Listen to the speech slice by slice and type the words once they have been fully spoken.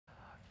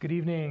Good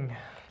evening.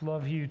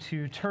 Love you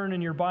to turn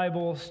in your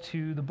Bibles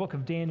to the book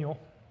of Daniel.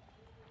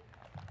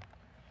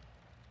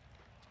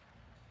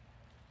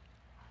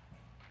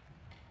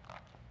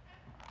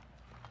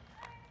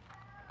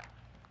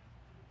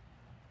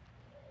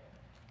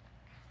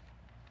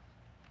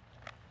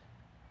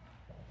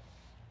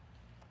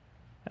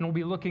 And we'll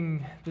be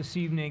looking this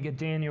evening at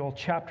Daniel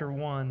chapter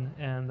 1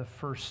 and the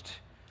first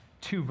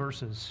two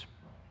verses.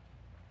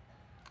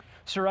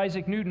 Sir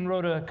Isaac Newton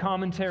wrote a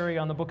commentary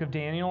on the book of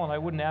Daniel, and I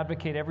wouldn't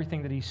advocate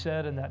everything that he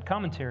said in that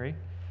commentary,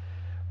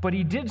 but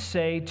he did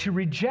say to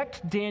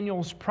reject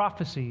Daniel's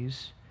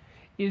prophecies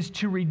is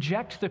to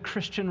reject the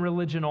Christian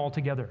religion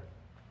altogether.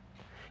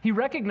 He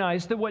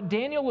recognized that what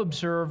Daniel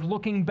observed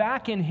looking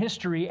back in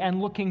history and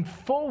looking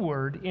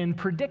forward in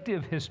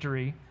predictive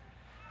history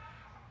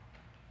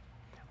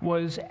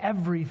was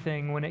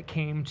everything when it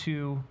came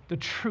to the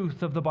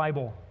truth of the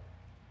Bible.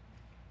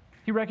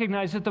 He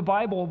recognized that the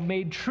Bible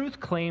made truth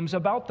claims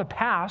about the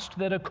past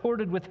that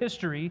accorded with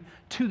history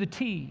to the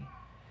T,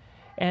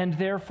 and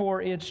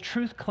therefore its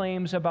truth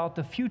claims about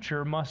the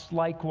future must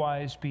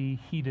likewise be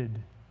heeded.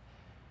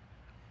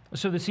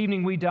 So this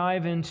evening we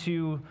dive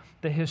into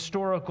the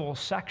historical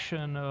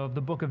section of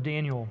the book of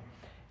Daniel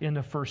in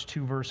the first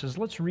two verses.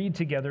 Let's read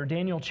together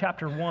Daniel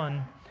chapter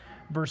 1,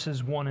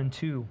 verses 1 and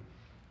 2.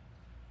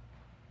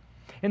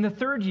 In the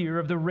third year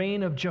of the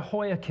reign of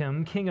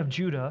Jehoiakim, king of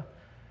Judah,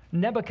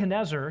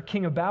 Nebuchadnezzar,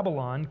 king of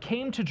Babylon,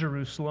 came to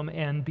Jerusalem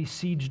and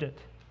besieged it.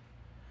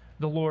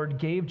 The Lord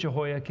gave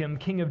Jehoiakim,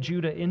 king of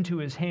Judah, into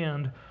his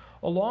hand,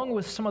 along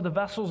with some of the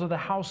vessels of the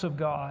house of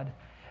God,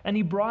 and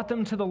he brought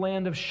them to the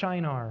land of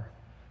Shinar,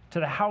 to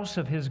the house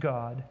of his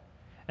God,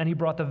 and he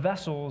brought the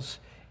vessels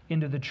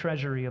into the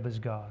treasury of his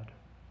God.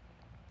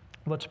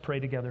 Let's pray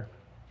together.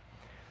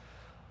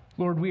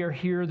 Lord, we are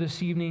here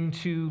this evening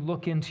to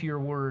look into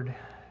your word,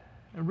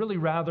 and really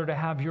rather to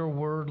have your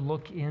word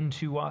look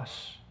into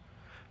us,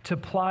 to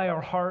ply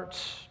our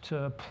hearts,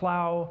 to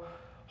plow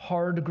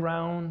hard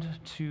ground,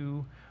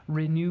 to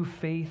renew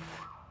faith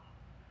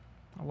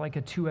like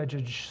a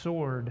two-edged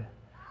sword,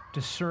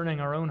 discerning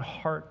our own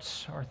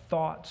hearts, our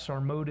thoughts, our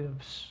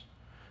motives,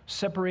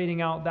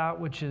 separating out that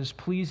which is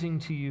pleasing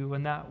to you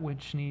and that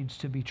which needs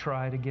to be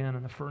tried again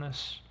in the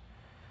furnace.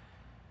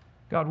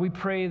 God, we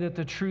pray that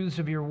the truths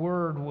of your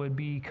word would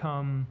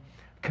become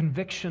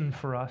conviction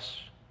for us,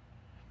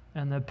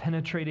 and the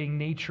penetrating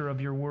nature of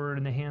your word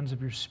in the hands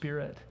of your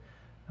Spirit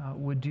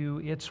would do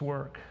its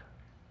work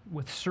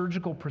with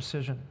surgical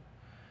precision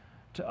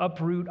to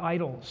uproot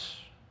idols,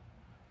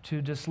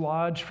 to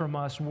dislodge from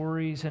us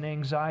worries and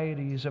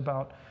anxieties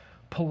about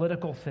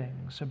political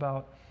things,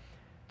 about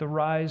the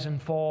rise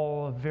and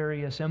fall of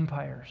various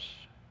empires.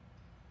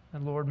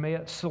 And Lord, may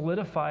it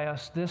solidify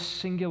us this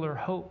singular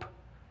hope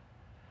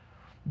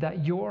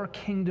that your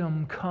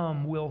kingdom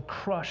come will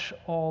crush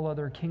all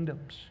other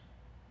kingdoms,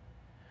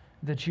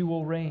 that you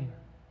will reign,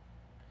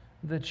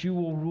 that you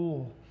will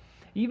rule,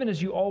 even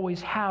as you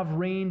always have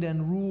reigned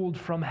and ruled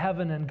from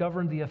heaven and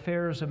governed the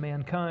affairs of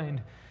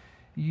mankind.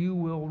 You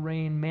will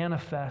reign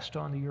manifest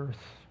on the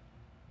earth.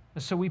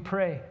 And so we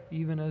pray,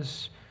 even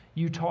as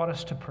you taught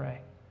us to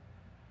pray,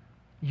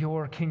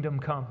 your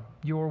kingdom come,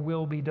 your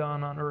will be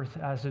done on earth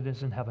as it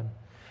is in heaven.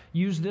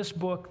 Use this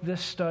book,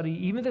 this study,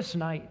 even this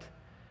night,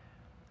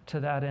 to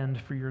that end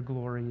for your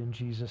glory in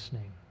Jesus'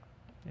 name.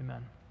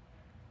 Amen.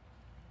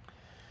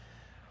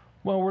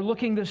 Well, we're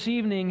looking this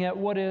evening at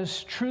what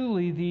is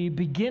truly the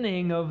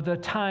beginning of the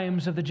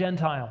times of the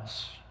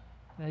Gentiles.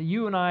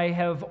 You and I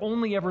have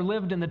only ever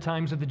lived in the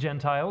times of the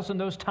Gentiles, and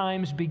those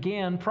times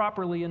began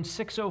properly in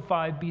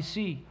 605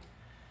 BC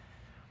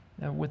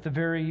with the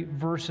very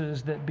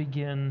verses that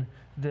begin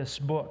this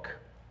book.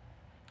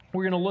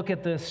 We're going to look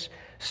at this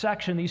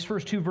section, these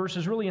first two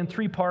verses, really in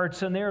three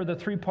parts, and they are the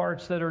three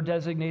parts that are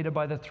designated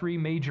by the three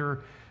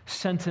major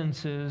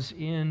sentences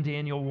in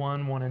Daniel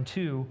 1, 1, and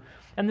 2.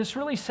 And this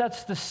really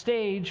sets the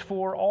stage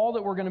for all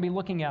that we're going to be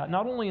looking at,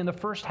 not only in the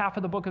first half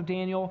of the book of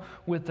Daniel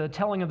with the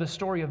telling of the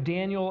story of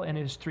Daniel and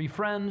his three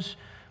friends,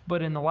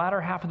 but in the latter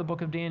half of the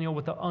book of Daniel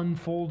with the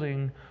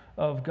unfolding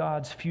of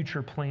God's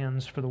future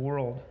plans for the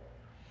world.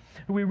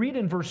 We read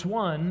in verse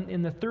 1,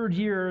 in the third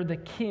year of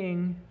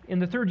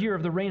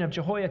the reign of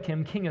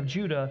Jehoiakim, king of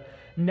Judah,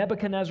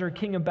 Nebuchadnezzar,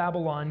 king of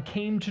Babylon,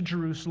 came to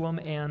Jerusalem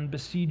and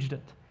besieged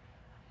it.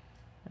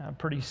 A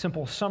pretty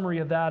simple summary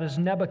of that is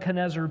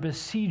Nebuchadnezzar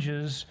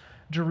besieges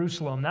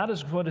Jerusalem. That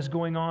is what is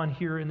going on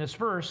here in this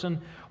verse, and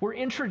we're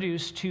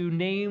introduced to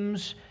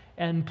names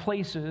and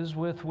places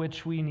with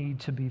which we need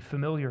to be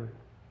familiar.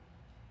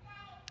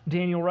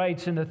 Daniel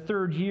writes, in the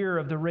third year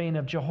of the reign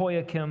of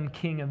Jehoiakim,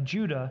 king of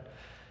Judah.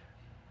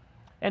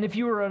 And if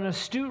you were an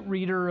astute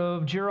reader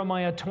of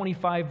Jeremiah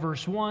 25,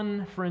 verse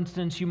 1, for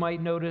instance, you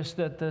might notice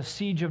that the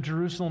siege of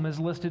Jerusalem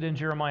is listed in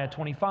Jeremiah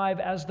 25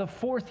 as the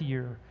fourth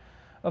year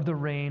of the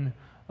reign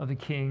of the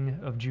king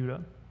of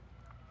Judah.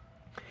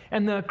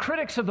 And the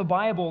critics of the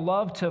Bible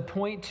love to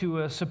point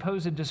to a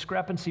supposed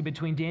discrepancy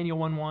between Daniel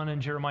 1:1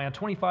 and Jeremiah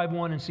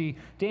 25:1 and see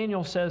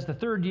Daniel says the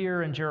third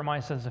year and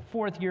Jeremiah says the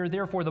fourth year.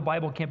 Therefore, the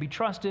Bible can't be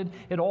trusted.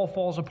 It all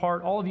falls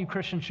apart. All of you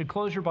Christians should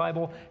close your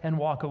Bible and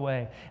walk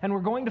away. And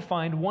we're going to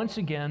find once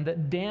again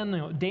that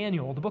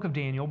Daniel, the book of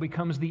Daniel,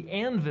 becomes the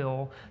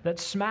anvil that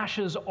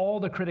smashes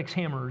all the critics'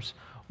 hammers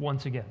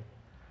once again.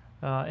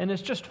 And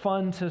it's just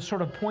fun to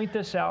sort of point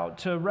this out,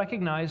 to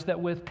recognize that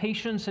with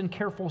patience and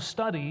careful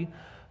study,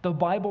 the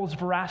Bible's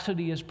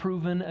veracity is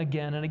proven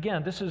again and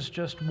again. This is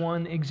just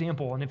one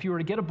example. And if you were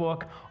to get a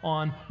book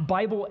on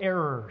Bible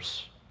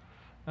errors,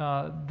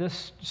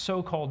 this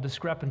so-called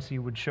discrepancy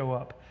would show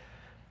up.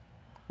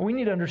 We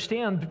need to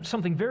understand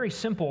something very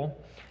simple.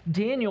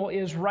 Daniel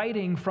is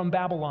writing from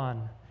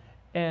Babylon,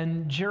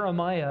 and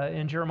Jeremiah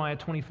in Jeremiah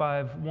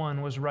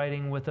 25:1 was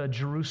writing with a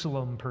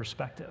Jerusalem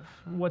perspective.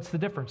 What's the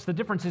difference? The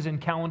difference is in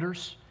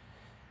calendars.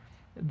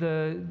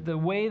 The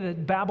way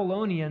that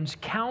Babylonians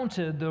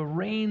counted the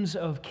reigns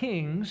of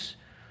kings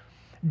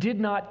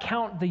did not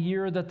count the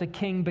year that the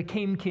king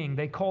became king.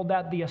 They called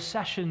that the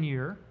accession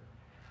year.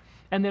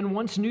 And then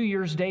once New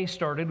Year's Day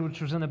started,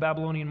 which was in the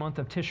Babylonian month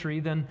of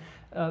Tishri, then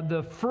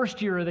the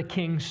first year of the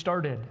king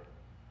started.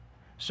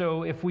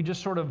 So if we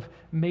just sort of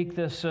make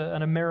this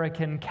an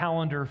American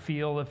calendar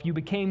feel, if you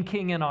became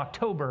king in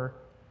October,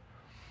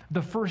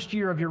 the first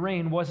year of your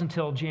reign wasn't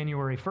until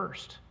January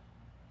 1st.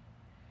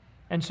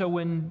 And so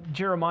when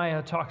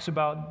Jeremiah talks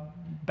about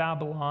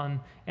Babylon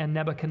and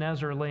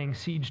Nebuchadnezzar laying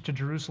siege to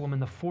Jerusalem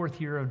in the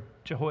fourth year of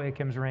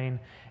Jehoiakim's reign,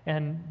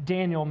 and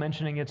Daniel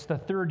mentioning it's the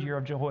third year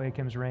of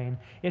Jehoiakim's reign,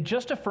 it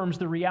just affirms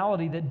the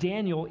reality that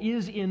Daniel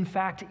is in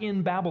fact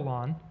in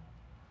Babylon,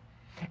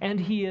 and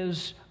he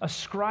is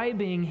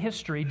describing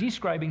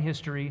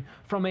history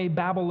from a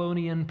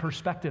Babylonian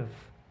perspective,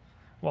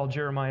 while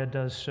Jeremiah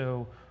does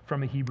so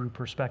from a Hebrew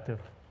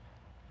perspective.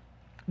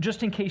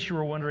 Just in case you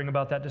were wondering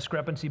about that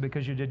discrepancy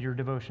because you did your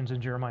devotions in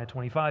Jeremiah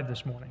 25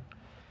 this morning.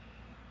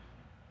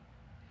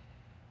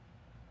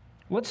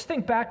 Let's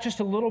think back just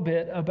a little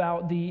bit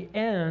about the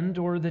end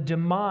or the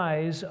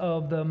demise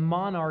of the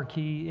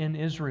monarchy in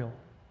Israel.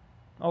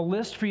 I'll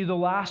list for you the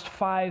last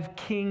 5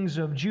 kings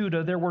of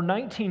Judah. There were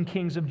 19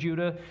 kings of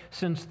Judah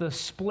since the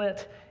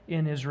split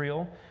in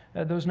Israel.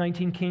 Those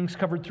 19 kings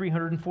covered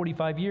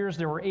 345 years.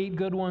 There were 8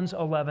 good ones,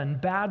 11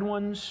 bad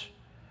ones.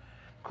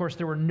 Of course,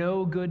 there were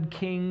no good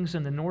kings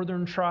in the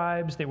northern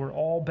tribes. They were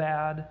all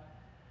bad.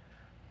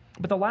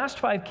 But the last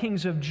 5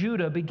 kings of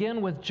Judah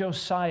begin with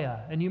Josiah.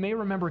 And you may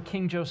remember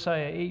King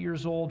Josiah, 8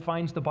 years old,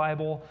 finds the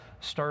Bible,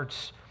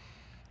 starts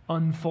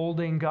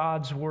unfolding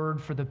God's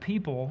word for the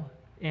people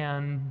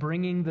and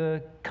bringing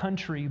the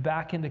country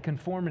back into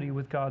conformity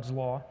with God's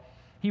law.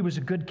 He was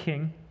a good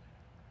king.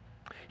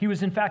 He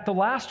was, in fact, the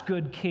last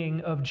good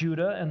king of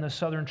Judah and the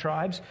southern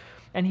tribes.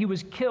 And he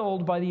was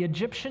killed by the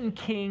Egyptian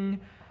king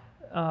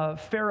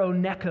Pharaoh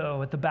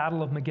Necho at the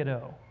Battle of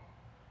Megiddo.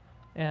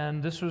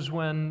 And this was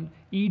when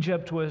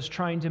Egypt was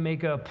trying to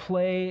make a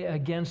play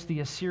against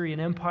the Assyrian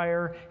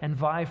Empire and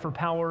vie for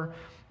power.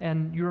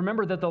 And you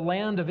remember that the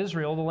land of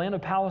Israel, the land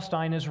of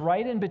Palestine, is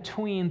right in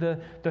between the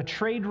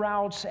trade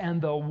routes and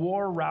the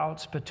war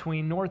routes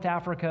between North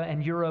Africa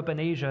and Europe and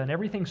Asia, and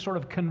everything sort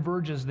of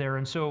converges there.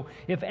 And so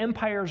if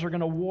empires are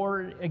going to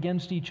war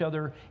against each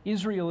other,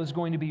 Israel is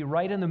going to be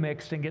right in the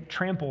mix and get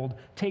trampled,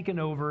 taken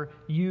over,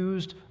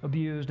 used,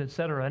 abused,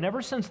 etc. And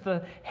ever since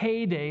the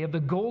heyday of the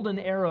golden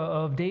era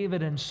of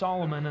David and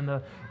Solomon and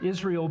the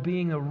Israel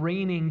being a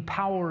reigning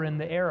power in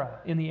the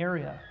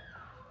area,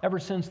 ever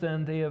since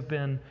then they have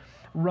been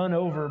run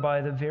over by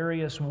the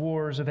various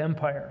wars of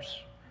empires.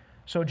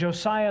 So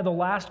Josiah, the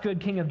last good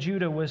king of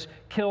Judah, was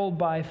killed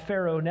by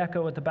Pharaoh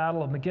Necho at the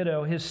Battle of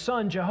Megiddo. His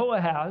son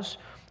Jehoahaz,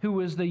 who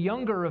was the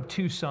younger of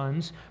 2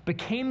 sons,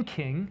 became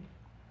king.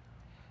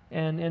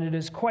 And it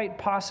is quite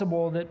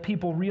possible that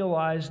people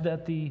realized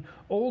that the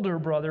older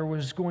brother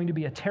was going to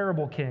be a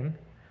terrible king.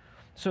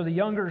 So the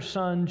younger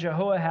son,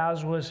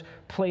 Jehoahaz, was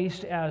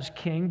placed as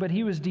king, but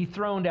he was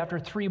dethroned after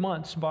 3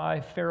 months by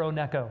Pharaoh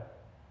Necho.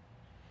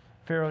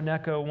 Pharaoh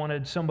Necho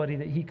wanted somebody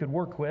that he could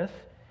work with.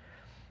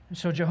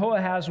 So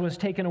Jehoahaz was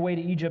taken away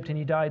to Egypt and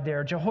he died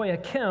there.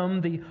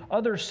 Jehoiakim, the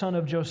other son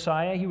of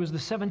Josiah, he was the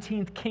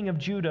 17th king of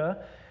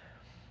Judah.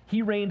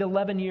 He reigned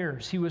 11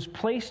 years. He was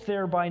placed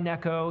there by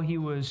Necho. He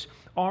was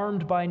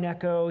armed by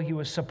Necho. He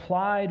was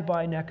supplied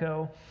by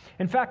Necho.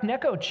 In fact,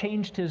 Necho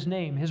changed his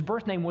name. His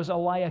birth name was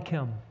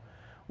Eliakim,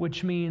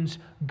 which means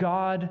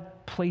God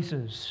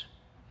places.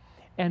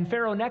 And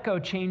Pharaoh Necho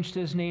changed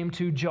his name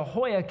to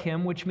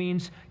Jehoiakim, which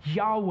means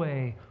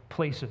Yahweh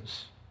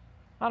places.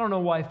 I don't know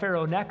why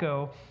Pharaoh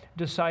Necho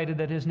decided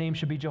that his name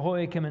should be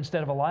Jehoiakim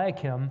instead of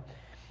Eliakim,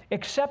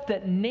 except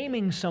that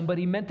naming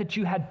somebody meant that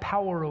you had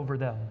power over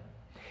them.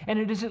 And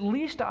it is at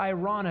least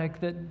ironic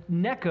that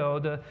Necho,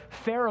 the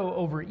Pharaoh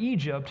over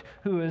Egypt,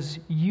 who is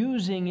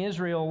using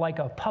Israel like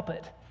a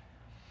puppet,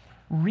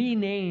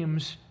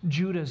 renames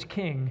Judah's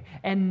king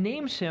and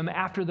names him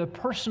after the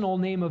personal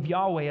name of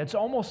Yahweh. It's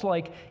almost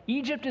like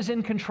Egypt is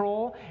in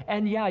control,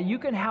 and yeah, you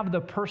can have the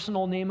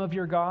personal name of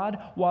your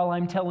God while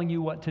I'm telling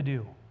you what to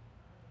do.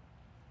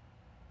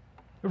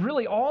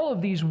 Really, all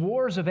of these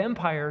wars of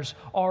empires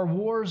are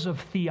wars of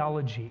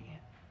theology.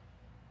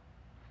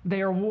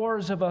 They are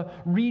wars of a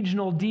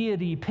regional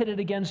deity pitted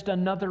against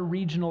another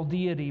regional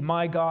deity.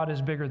 My God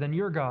is bigger than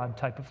your God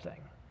type of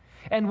thing.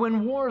 And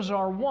when wars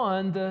are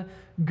won, the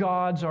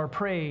gods are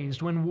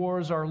praised. When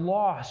wars are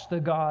lost, the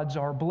gods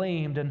are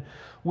blamed. And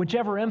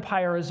whichever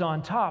empire is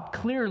on top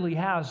clearly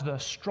has the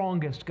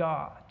strongest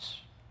gods.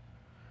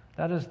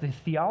 That is the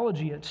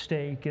theology at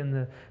stake in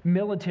the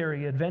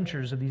military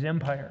adventures of these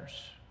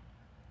empires.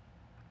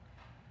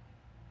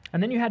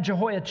 And then you had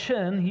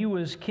Jehoiachin. He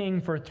was king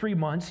for 3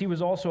 months. He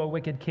was also a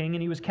wicked king,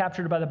 and he was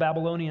captured by the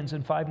Babylonians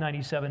in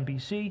 597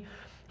 BC.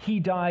 He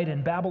died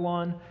in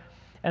Babylon.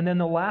 And then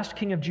the last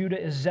king of Judah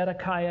is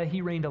Zedekiah.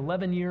 He reigned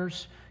 11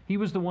 years. He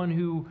was the one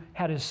who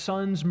had his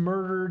sons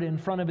murdered in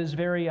front of his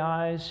very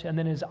eyes, and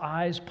then his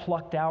eyes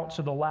plucked out.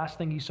 So the last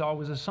thing he saw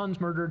was his sons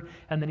murdered,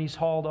 and then he's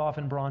hauled off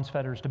in bronze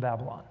fetters to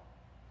Babylon.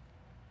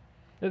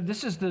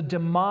 This is the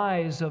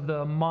demise of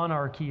the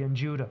monarchy in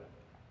Judah.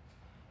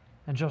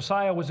 And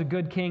Josiah was a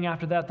good king.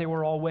 After that, they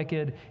were all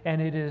wicked.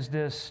 And it is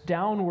this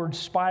downward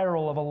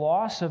spiral of a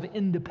loss of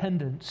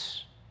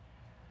independence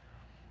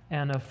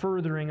and a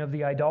furthering of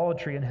the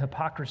idolatry and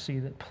hypocrisy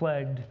that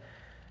plagued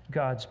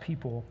God's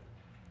people.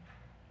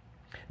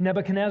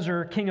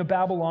 Nebuchadnezzar, king of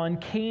Babylon,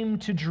 came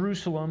to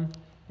Jerusalem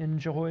in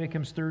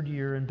Jehoiakim's 3rd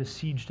year and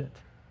besieged it.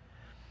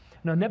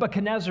 Now,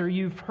 Nebuchadnezzar,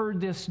 you've heard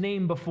this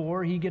name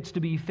before. He gets to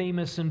be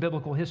famous in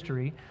biblical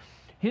history.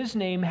 His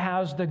name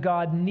has the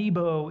god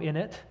Nebo in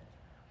it.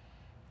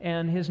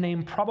 And his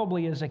name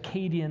probably is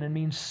Akkadian and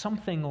means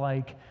something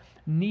like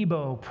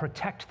Nebo,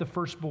 protect the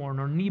firstborn,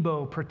 or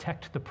Nebo,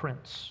 protect the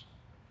prince.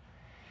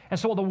 And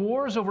so the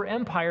wars over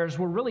empires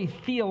were really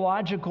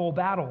theological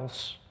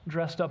battles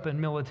dressed up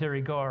in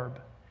military garb.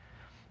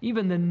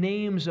 Even the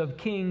names of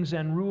kings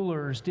and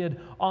rulers did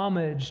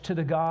homage to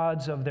the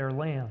gods of their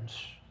lands.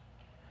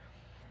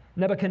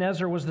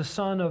 Nebuchadnezzar was the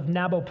son of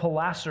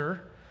Nabopolassar.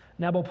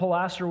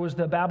 Nabopolassar was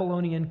the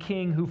Babylonian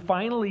king who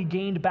finally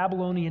gained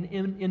Babylonian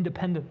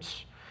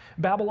independence.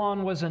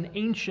 Babylon was an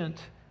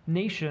ancient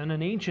nation,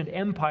 an ancient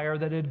empire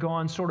that had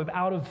gone sort of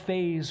out of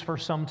phase for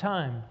some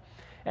time.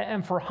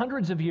 And for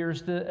hundreds of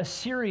years, the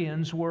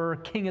Assyrians were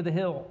king of the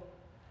hill.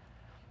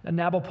 And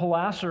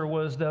Nabopolassar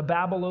was the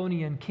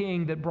Babylonian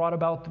king that brought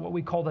about what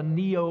we call the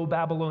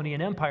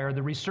Neo-Babylonian Empire,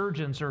 the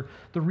resurgence or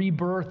the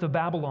rebirth of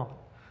Babylon,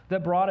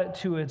 that brought it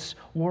to its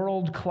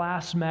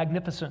world-class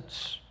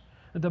magnificence.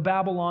 The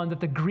Babylon that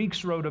the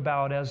Greeks wrote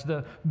about as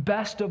the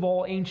best of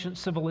all ancient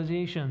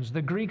civilizations.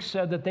 The Greeks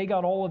said that they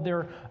got all of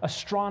their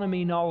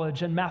astronomy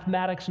knowledge and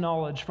mathematics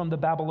knowledge from the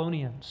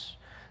Babylonians.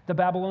 The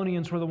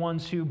Babylonians were the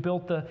ones who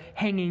built the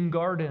Hanging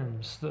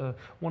Gardens,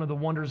 one of the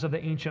wonders of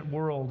the ancient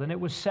world. And it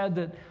was said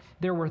that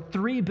there were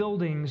 3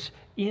 buildings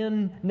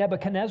in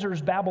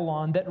Nebuchadnezzar's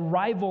Babylon that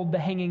rivaled the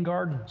Hanging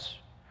Gardens.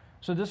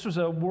 So this was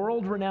a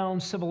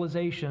world-renowned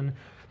civilization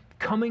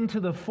coming to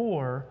the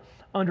fore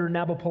under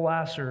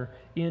Nabopolassar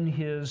in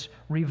his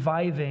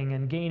reviving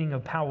and gaining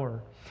of power.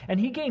 And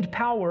he gained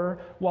power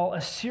while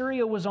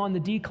Assyria was on the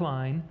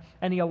decline,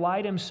 and he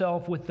allied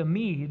himself with the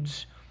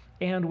Medes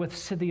and with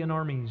Scythian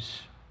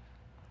armies.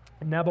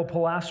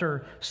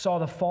 Nabopolassar saw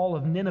the fall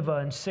of Nineveh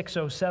in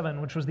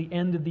 607, which was the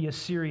end of the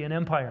Assyrian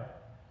Empire.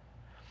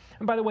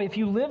 And by the way, if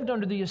you lived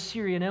under the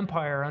Assyrian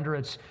Empire, under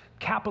its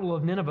capital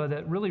of Nineveh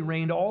that really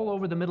reigned all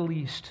over the Middle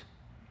East,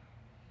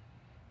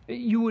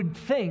 you would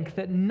think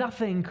that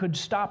nothing could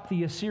stop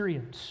the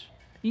Assyrians.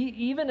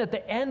 Even at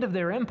the end of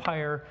their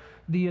empire,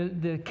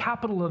 the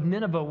capital of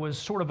Nineveh was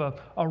sort of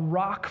a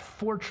rock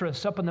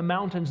fortress up in the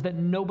mountains that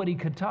nobody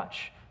could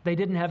touch. They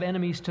didn't have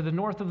enemies to the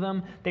north of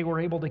them. They were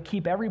able to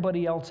keep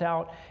everybody else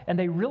out, and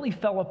they really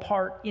fell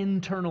apart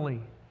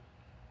internally.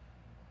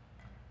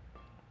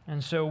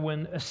 And so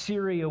when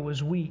Assyria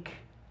was weak,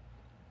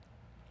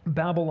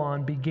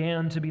 Babylon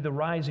began to be the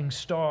rising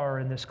star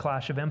in this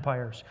clash of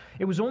empires.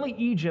 It was only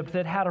Egypt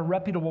that had a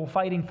reputable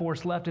fighting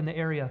force left in the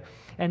area.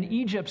 And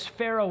Egypt's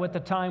pharaoh at the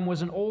time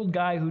was an old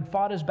guy who'd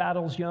fought his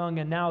battles young,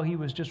 and now he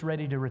was just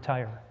ready to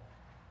retire.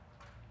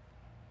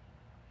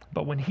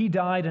 But when he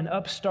died, an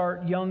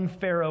upstart young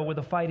pharaoh with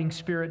a fighting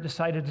spirit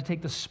decided to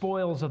take the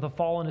spoils of the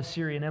fallen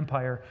Assyrian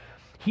Empire.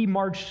 He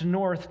marched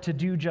north to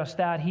do just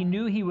that. He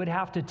knew he would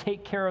have to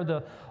take care of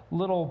the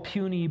little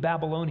puny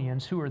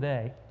Babylonians. Who are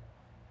they?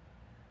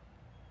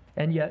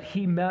 And yet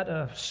he met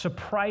a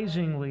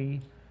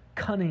surprisingly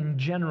cunning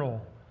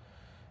general.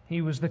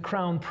 He was the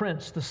crown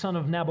prince, the son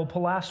of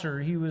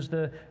Nabopolassar. He was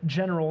the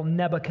general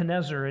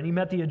Nebuchadnezzar, and he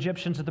met the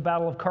Egyptians at the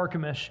Battle of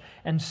Carchemish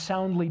and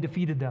soundly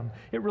defeated them.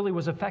 It really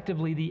was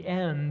effectively the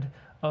end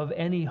of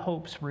any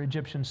hopes for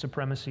Egyptian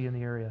supremacy in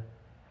the area.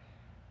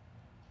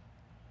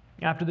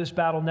 After this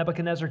battle,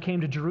 Nebuchadnezzar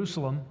came to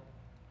Jerusalem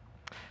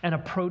and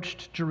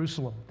approached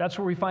Jerusalem. That's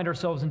where we find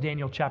ourselves in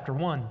Daniel chapter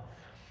 1.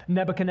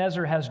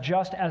 Nebuchadnezzar has,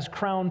 just as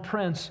crown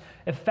prince,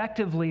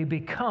 effectively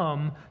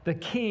become the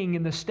king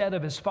in the stead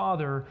of his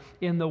father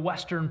in the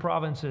western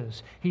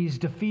provinces. He's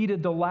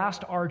defeated the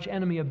last arch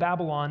enemy of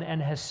Babylon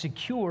and has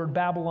secured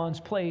Babylon's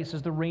place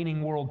as the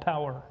reigning world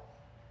power.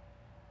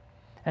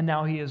 And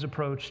now he has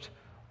approached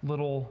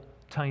little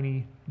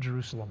tiny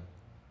Jerusalem.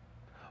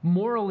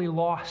 Morally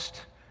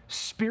lost,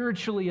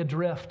 spiritually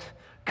adrift,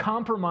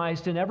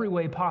 compromised in every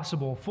way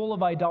possible, full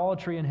of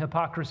idolatry and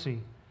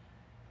hypocrisy.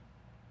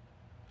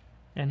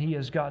 And he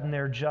has gotten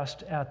there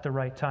just at the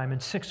right time. In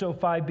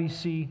 605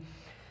 BC,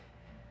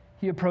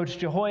 he approached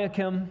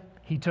Jehoiakim.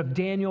 He took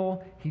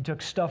Daniel. He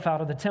took stuff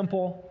out of the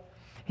temple.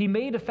 He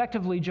made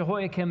effectively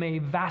Jehoiakim a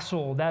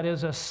vassal, that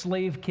is, a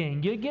slave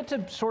king. You get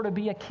to sort of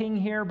be a king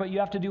here, but you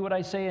have to do what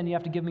I say and you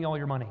have to give me all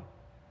your money.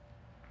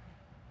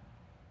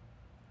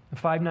 In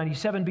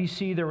 597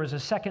 BC, there was a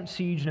second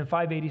siege, and in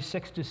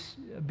 586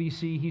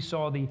 BC, he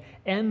saw the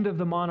end of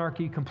the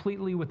monarchy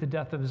completely with the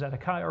death of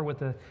Zedekiah, or with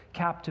the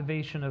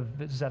captivation of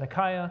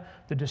Zedekiah,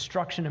 the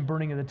destruction and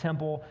burning of the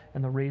temple,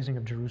 and the razing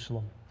of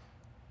Jerusalem.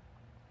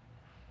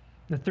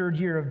 The third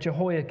year of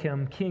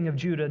Jehoiakim, king of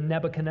Judah,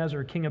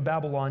 Nebuchadnezzar, king of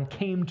Babylon,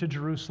 came to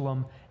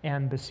Jerusalem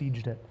and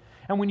besieged it.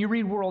 And when you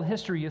read world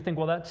history, you think,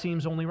 well, that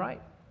seems only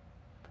right.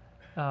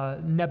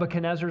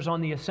 Nebuchadnezzar's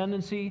on the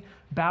ascendancy,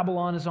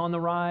 Babylon is on the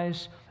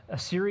rise,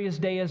 Assyria's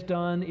day is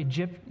done,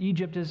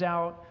 Egypt is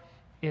out,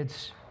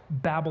 it's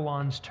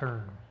Babylon's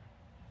turn.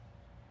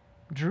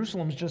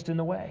 Jerusalem's just in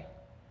the way.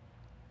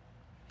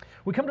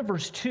 We come to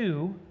verse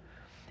 2,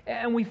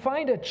 and we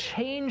find a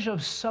change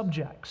of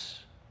subjects.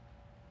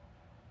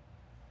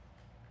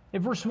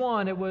 In verse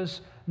 1, it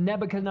was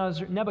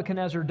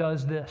Nebuchadnezzar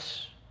does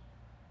this.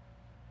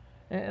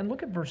 And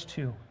look at verse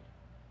 2.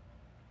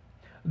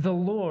 The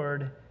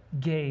Lord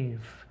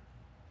gave.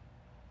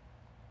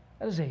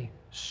 That is a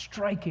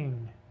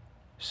striking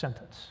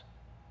sentence.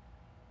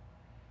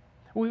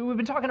 We've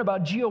been talking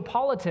about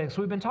geopolitics.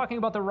 We've been talking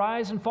about the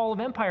rise and fall of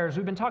empires.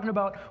 We've been talking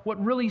about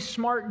what really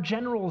smart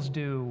generals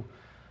do.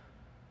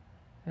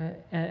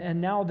 And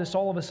now this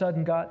all of a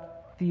sudden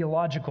got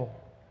theological.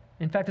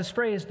 In fact, this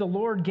phrase, the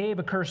Lord gave,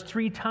 occurs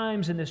 3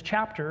 times in this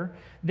chapter.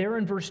 There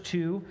in verse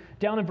 2,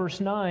 down in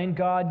verse 9,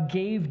 God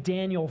gave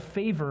Daniel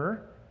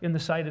favor in the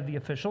sight of the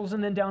officials.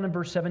 And then down in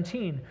verse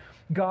 17,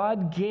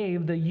 God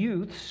gave the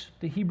youths,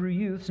 the Hebrew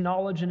youths,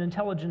 knowledge and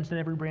intelligence in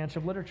every branch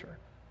of literature.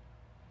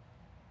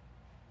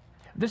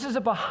 This is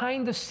a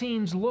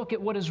behind-the-scenes look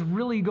at what is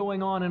really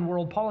going on in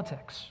world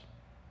politics.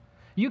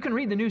 You can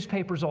read the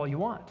newspapers all you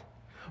want,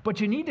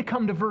 but you need to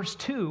come to verse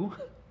 2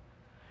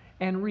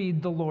 and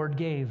read the Lord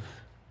gave.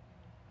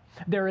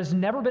 There has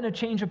never been a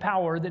change of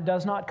power that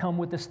does not come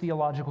with this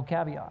theological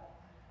caveat.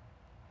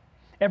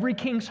 Every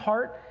king's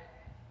heart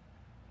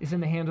is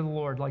in the hand of the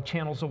Lord, like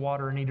channels of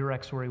water, and he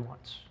directs where he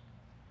wants.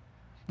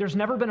 There's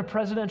never been a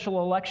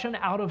presidential election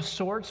out of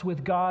sorts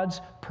with God's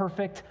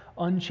perfect,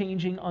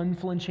 unchanging,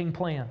 unflinching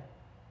plan.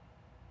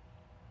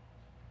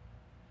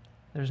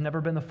 There's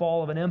never been the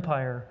fall of an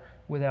empire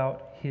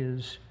without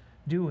his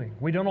doing.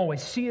 We don't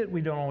always see it.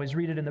 We don't always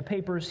read it in the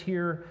papers.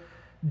 Here,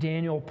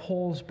 Daniel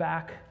pulls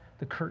back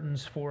the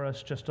curtains for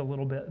us just a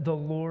little bit. The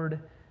Lord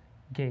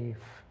gave.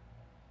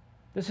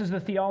 This is the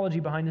theology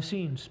behind the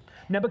scenes.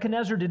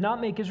 Nebuchadnezzar did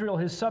not make Israel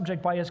his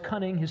subject by his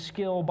cunning, his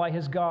skill, by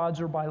his gods,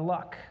 or by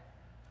luck.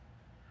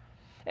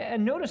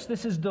 And notice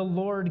this is the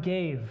Lord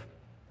gave.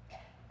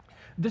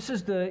 This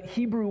is the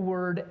Hebrew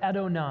word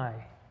Adonai.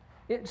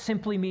 It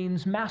simply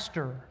means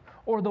master,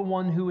 or the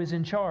one who is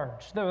in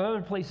charge. There are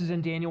other places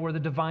in Daniel where the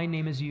divine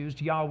name is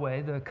used,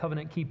 Yahweh, the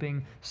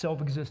covenant-keeping,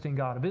 self-existing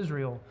God of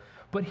Israel.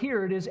 But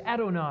here it is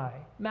Adonai,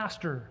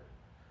 master.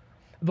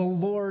 The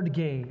Lord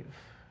gave.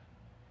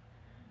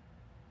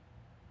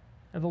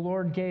 And the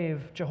Lord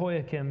gave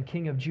Jehoiakim,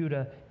 king of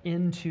Judah,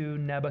 into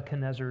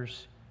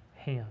Nebuchadnezzar's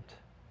hand.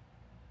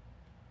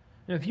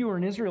 Now, if you were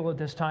in Israel at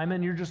this time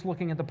and you're just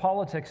looking at the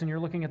politics and you're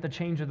looking at the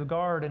change of the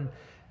guard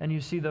and you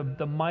see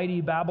the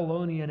mighty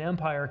Babylonian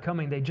Empire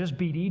coming, they just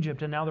beat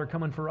Egypt and now they're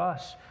coming for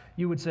us,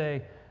 you would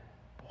say,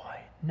 boy,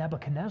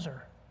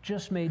 Nebuchadnezzar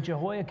just made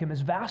Jehoiakim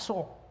his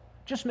vassal,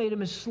 just made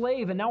him his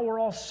slave, and now we're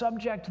all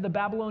subject to the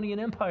Babylonian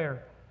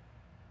Empire.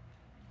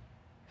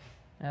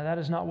 Now, that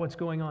is not what's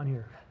going on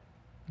here.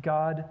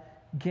 God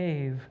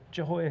gave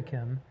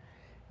Jehoiakim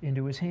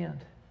into his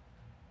hand.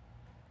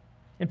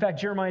 In fact,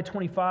 Jeremiah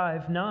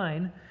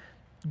 25:9,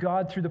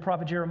 God, through the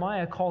prophet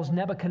Jeremiah, calls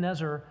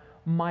Nebuchadnezzar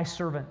my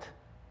servant.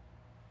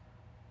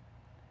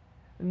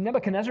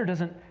 Nebuchadnezzar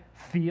doesn't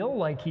feel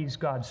like he's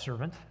God's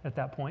servant at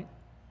that point.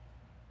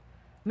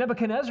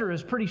 Nebuchadnezzar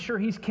is pretty sure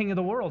he's king of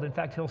the world. In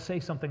fact, he'll say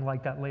something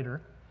like that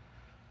later.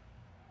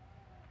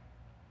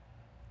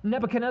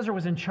 Nebuchadnezzar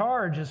was in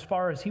charge as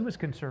far as he was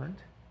concerned.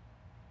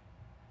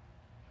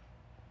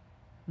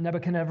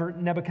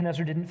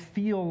 Nebuchadnezzar didn't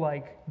feel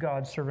like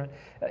God's servant.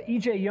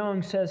 E.J.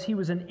 Young says he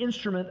was an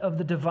instrument of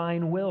the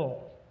divine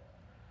will.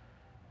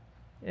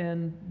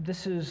 And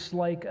this is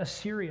like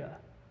Assyria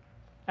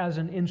as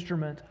an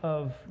instrument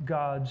of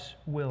God's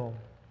will.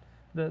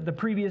 The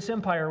previous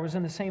empire was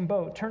in the same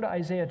boat. Turn to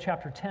Isaiah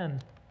chapter 10.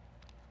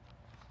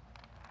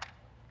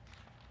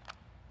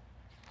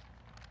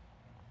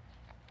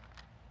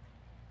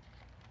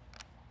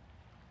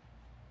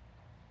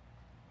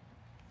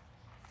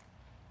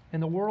 In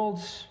the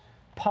world's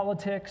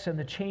politics and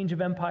the change of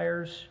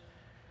empires,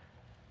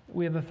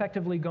 We have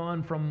effectively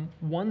gone from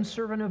one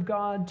servant of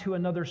God to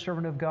another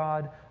servant of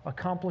God,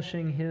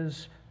 accomplishing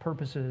his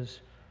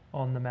purposes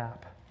on the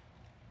map.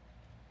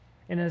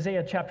 In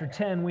Isaiah chapter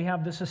 10, we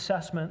have this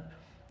assessment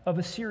of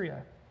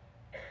Assyria.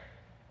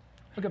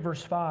 Look at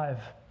verse 5.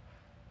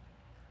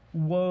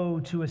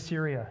 Woe to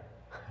Assyria.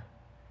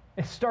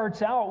 It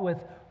starts out with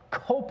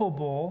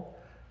culpable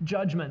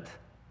judgment.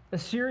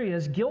 Assyria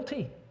is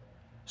guilty.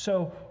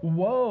 So,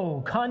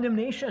 woe,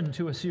 condemnation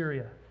to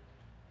Assyria.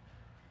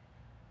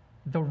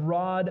 The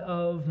rod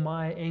of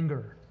my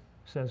anger,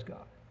 says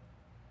God.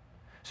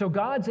 So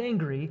God's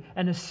angry,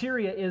 and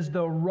Assyria is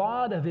the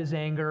rod of his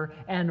anger,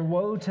 and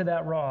woe to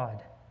that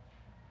rod.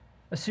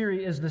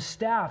 Assyria is the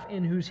staff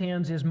in whose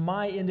hands is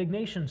my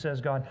indignation,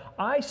 says God.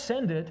 I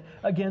send it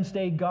against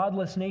a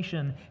godless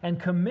nation and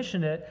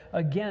commission it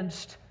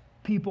against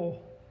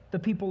people, the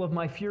people of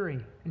my fury.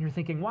 And you're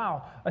thinking,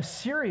 wow,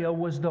 Assyria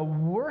was the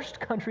worst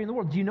country in the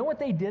world. Do you know what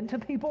they did to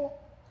people?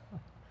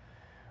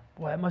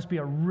 Boy, it must be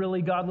a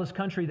really godless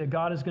country that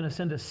God is going to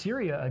send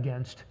Assyria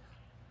against.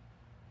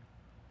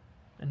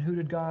 And who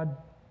did God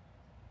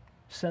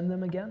send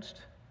them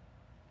against?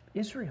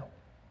 Israel.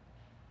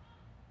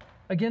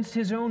 Against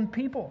his own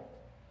people.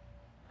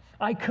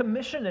 I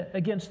commission it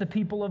against the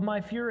people of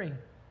my fury,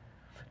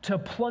 to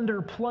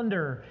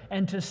plunder,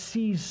 and to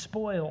seize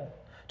spoil,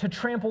 to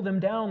trample them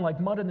down like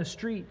mud in the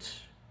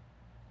streets.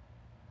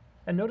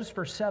 And notice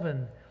verse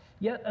 7,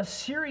 yet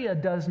Assyria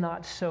does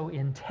not so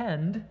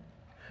intend,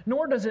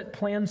 nor does it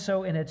plan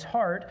so in its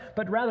heart,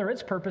 but rather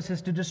its purpose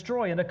is to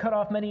destroy and to cut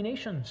off many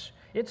nations.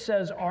 It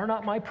says, are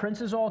not my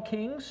princes all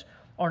kings?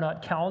 Are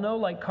not Calno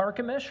like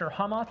Carchemish, or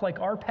Hamath like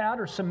Arpad,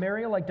 or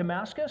Samaria like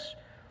Damascus?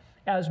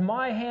 As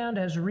my hand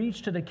has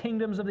reached to the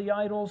kingdoms of the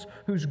idols,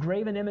 whose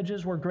graven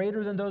images were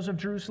greater than those of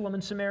Jerusalem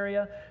and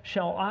Samaria,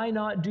 shall I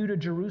not do to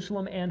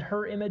Jerusalem and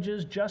her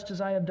images just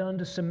as I have done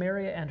to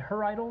Samaria and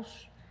her idols?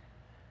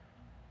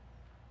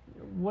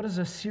 What is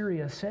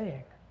Assyria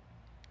saying?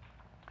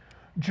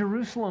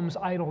 Jerusalem's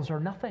idols are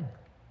nothing.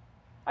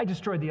 I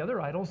destroyed the other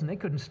idols and they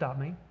couldn't stop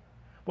me.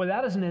 Well,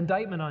 that is an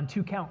indictment on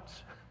 2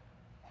 counts.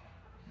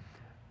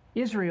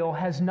 Israel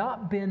has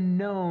not been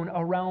known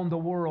around the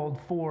world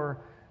for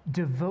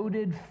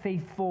devoted,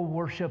 faithful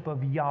worship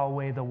of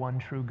Yahweh, the one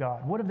true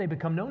God. What have they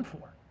become known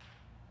for?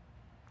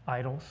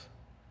 Idols,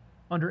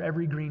 under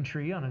every green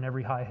tree, on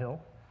every high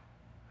hill,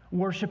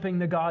 worshiping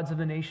the gods of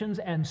the nations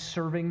and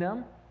serving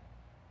them.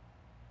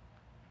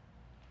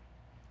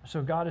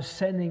 So God is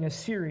sending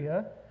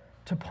Assyria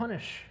to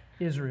punish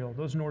Israel,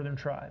 those northern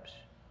tribes.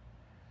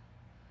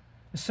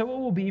 So it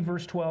will be,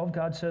 verse 12,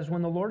 God says,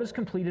 when the Lord has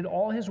completed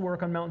all his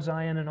work on Mount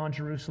Zion and on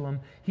Jerusalem,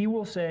 he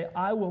will say,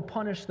 I will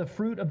punish the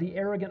fruit of the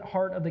arrogant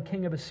heart of the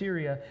king of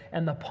Assyria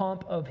and the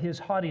pomp of his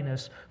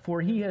haughtiness. For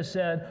he has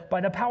said,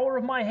 by the power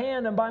of my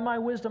hand and by my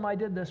wisdom I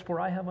did this, for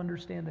I have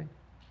understanding.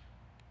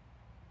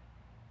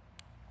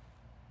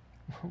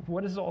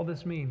 What does all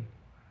this mean?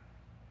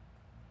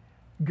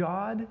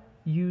 God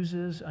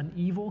uses an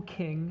evil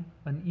king,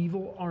 an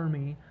evil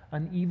army,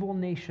 an evil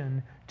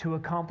nation to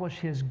accomplish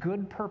his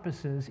good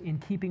purposes in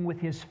keeping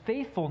with his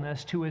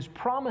faithfulness to his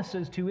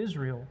promises to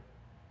Israel.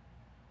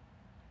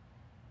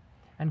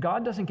 And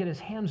God doesn't get his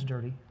hands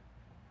dirty.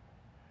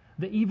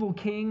 The evil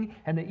king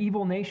and the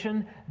evil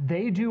nation,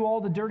 they do all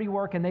the dirty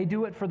work and they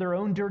do it for their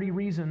own dirty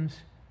reasons.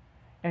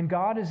 And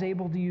God is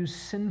able to use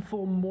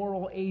sinful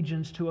moral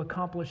agents to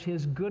accomplish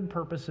his good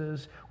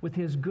purposes with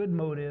his good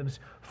motives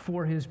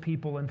for his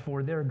people and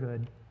for their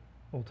good,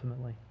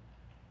 ultimately.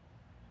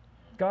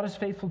 God is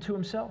faithful to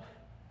himself.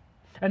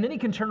 And then he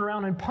can turn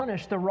around and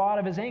punish the rod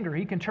of his anger.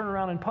 He can turn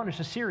around and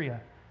punish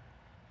Assyria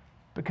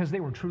because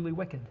they were truly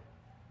wicked.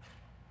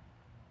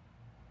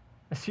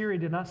 Assyria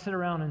did not sit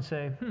around and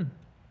say,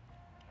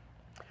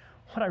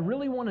 what I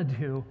really want to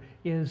do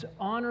is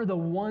honor the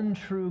one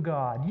true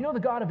God. You know the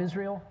God of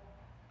Israel?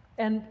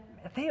 And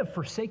if they have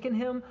forsaken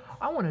him,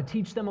 I want to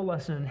teach them a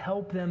lesson and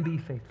help them be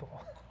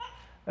faithful.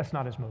 That's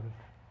not his motive.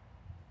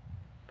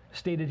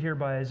 Stated here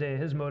by Isaiah,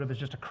 his motive is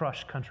just to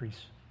crush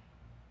countries.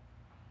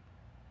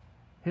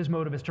 His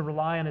motive is to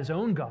rely on his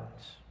own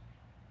gods,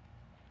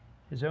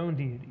 his own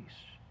deities,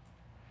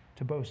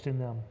 to boast in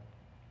them.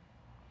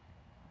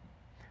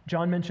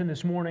 John mentioned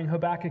this morning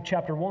Habakkuk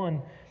chapter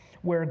 1,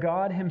 where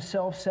God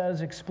himself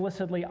says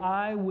explicitly,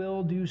 I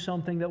will do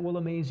something that will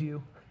amaze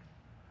you.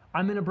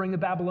 I'm going to bring the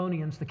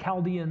Babylonians, the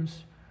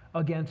Chaldeans,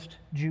 against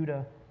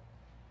Judah.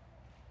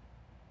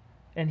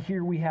 And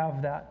here we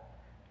have that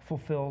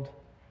fulfilled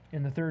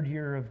in the 3rd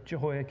year of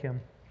Jehoiakim.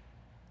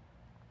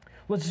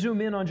 Let's zoom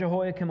in on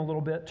Jehoiakim a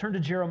little bit. Turn to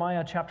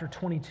Jeremiah chapter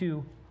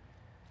 22.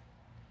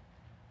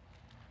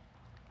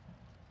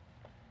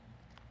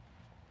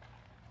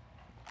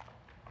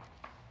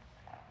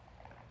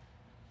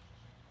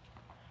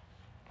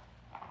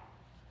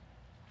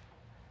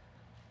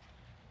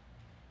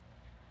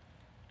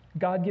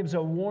 God gives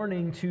a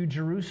warning to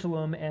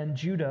Jerusalem and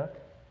Judah.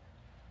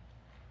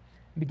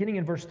 Beginning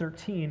in verse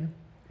 13,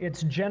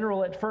 it's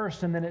general at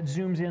first, and then it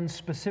zooms in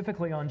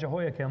specifically on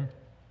Jehoiakim.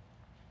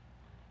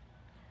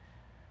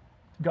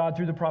 God,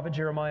 through the prophet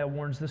Jeremiah,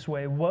 warns this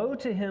way: "Woe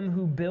to him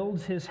who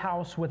builds his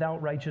house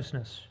without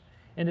righteousness,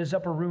 and his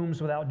upper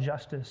rooms without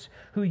justice,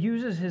 who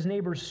uses his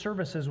neighbor's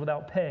services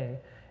without pay,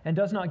 and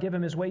does not give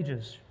him his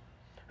wages,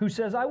 who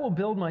says, 'I will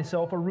build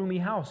myself a roomy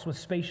house with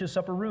spacious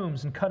upper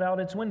rooms, and cut out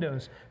its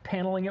windows,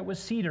 paneling it with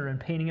cedar and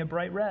painting it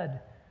bright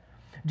red.'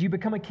 Do you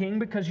become a king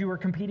because you are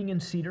competing in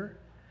cedar?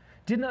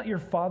 Did not your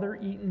father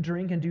eat and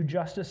drink and do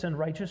justice and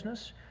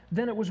righteousness?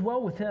 Then it was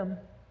well with him.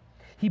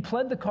 He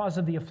pled the cause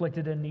of the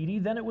afflicted and needy,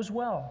 then it was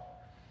well.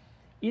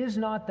 Is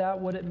not that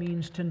what it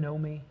means to know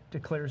me,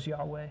 declares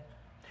Yahweh?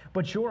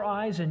 But your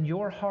eyes and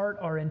your heart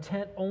are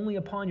intent only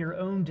upon your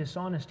own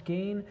dishonest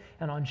gain,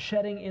 and on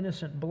shedding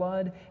innocent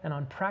blood, and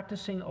on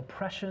practicing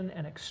oppression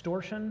and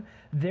extortion.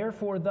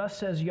 Therefore, thus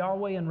says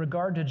Yahweh in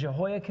regard to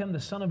Jehoiakim, the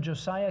son of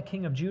Josiah,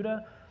 king of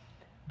Judah,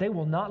 they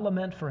will not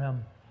lament for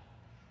him.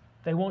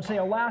 They won't say,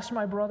 'Alas,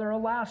 my brother,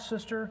 alas,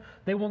 sister.'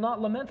 They will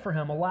not lament for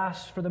him,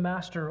 'Alas for the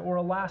master,' or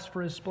 'Alas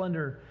for his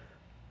splendor.'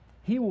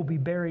 He will be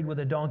buried with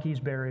a donkey's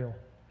burial,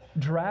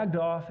 dragged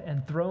off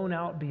and thrown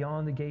out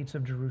beyond the gates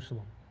of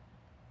Jerusalem."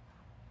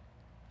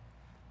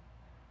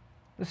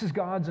 This is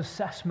God's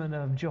assessment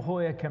of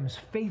Jehoiakim's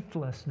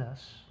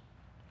faithlessness,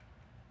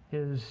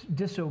 his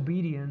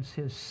disobedience,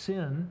 his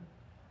sin,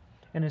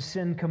 and his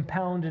sin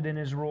compounded in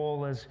his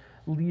role as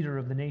leader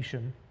of the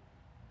nation.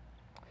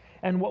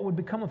 And what would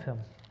become of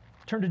him?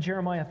 Turn to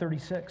Jeremiah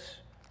 36.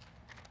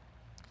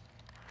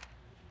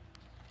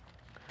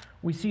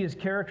 We see his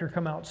character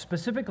come out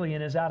specifically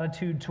in his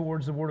attitude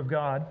towards the Word of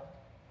God.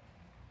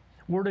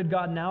 Word had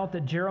gotten out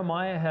that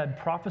Jeremiah had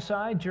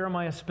prophesied.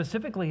 Jeremiah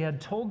specifically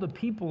had told the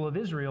people of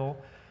Israel,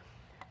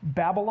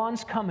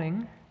 "Babylon's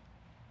coming,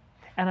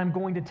 and I'm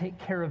going to take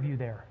care of you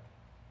there.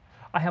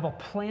 I have a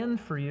plan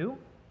for you,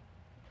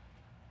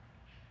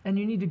 and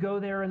you need to go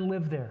there and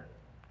live there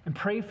and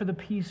pray for the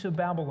peace of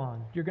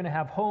Babylon. You're going to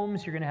have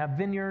homes, you're going to have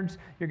vineyards,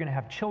 you're going to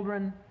have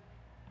children.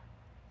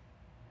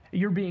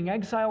 You're being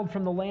exiled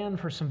from the land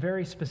for some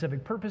very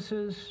specific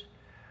purposes,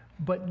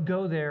 but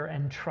go there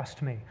and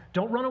trust me.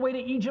 Don't run away to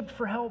Egypt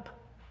for help."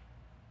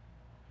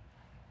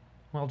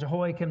 Well,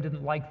 Jehoiakim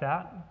didn't like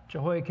that.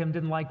 Jehoiakim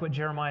didn't like what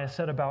Jeremiah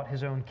said about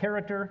his own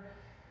character.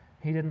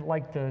 He didn't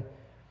like the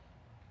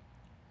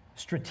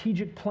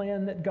strategic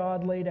plan that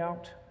God laid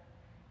out.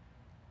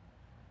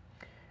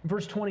 In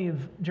verse 20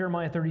 of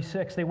Jeremiah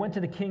 36, they went to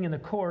the king in the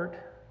court,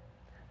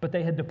 but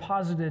they had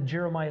deposited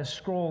Jeremiah's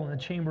scroll in the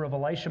chamber of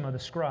Elishama the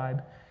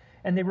scribe,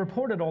 and they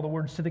reported all the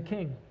words to the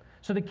king.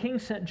 So the king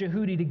sent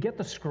Jehudi to get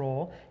the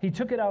scroll. He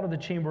took it out of the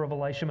chamber of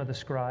Elishama the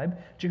scribe.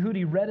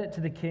 Jehudi read it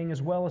to the king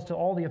as well as to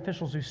all the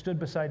officials who stood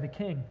beside the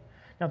king.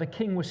 Now the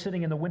king was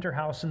sitting in the winter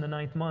house in the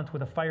 9th month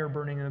with a fire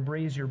burning in the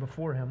brazier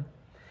before him.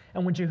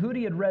 And when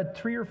Jehudi had read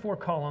 3 or 4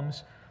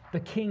 columns, the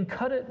king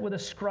cut it with a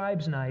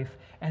scribe's knife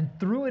and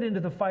threw it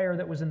into the fire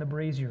that was in the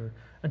brazier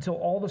until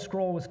all the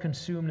scroll was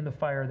consumed in the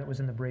fire that was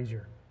in the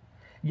brazier.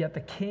 Yet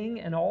the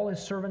king and all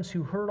his servants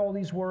who heard all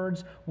these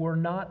words were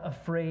not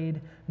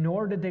afraid,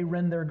 nor did they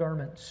rend their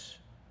garments.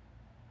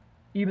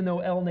 Even though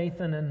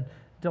Elnathan and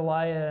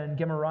Delaiah and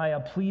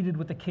Gemariah pleaded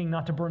with the king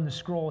not to burn the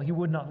scroll, he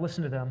would not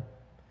listen to them.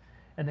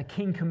 And the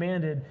king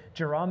commanded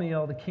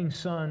Jerahmeel, the king's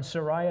son,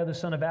 Seraiah the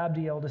son of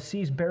Abdiel, to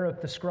seize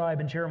Baruch the scribe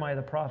and Jeremiah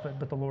the prophet,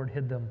 but the Lord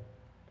hid them.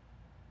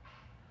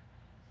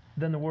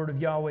 Then the word of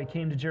Yahweh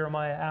came to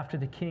Jeremiah after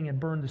the king had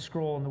burned the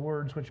scroll and the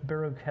words which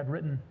Baruch had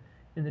written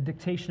in the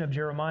dictation of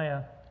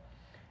Jeremiah.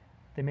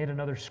 They made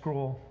another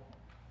scroll.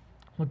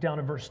 Look down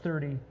at verse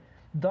 30.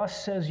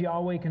 "Thus says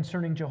Yahweh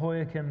concerning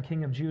Jehoiakim,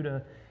 king of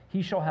Judah,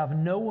 he shall have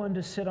no one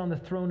to sit on the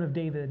throne of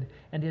David,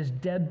 and his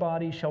dead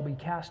body shall be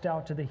cast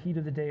out to the heat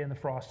of the day and the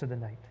frost of the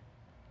night."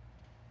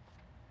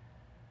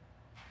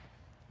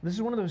 This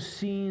is one of those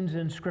scenes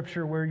in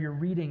Scripture where you're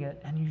reading it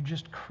and you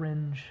just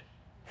cringe.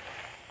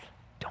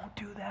 Don't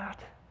do that.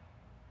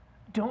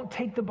 Don't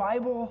take the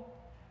Bible,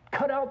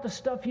 cut out the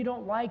stuff you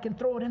don't like and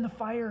throw it in the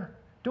fire.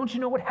 Don't you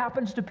know what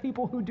happens to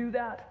people who do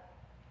that?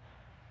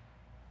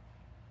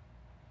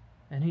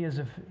 And he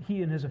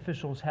and his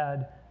officials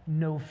had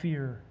no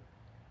fear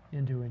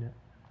in doing it.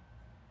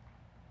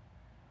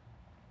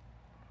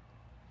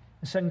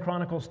 2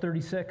 Chronicles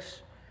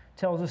 36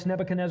 tells us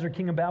Nebuchadnezzar,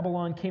 king of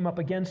Babylon, came up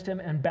against him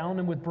and bound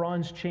him with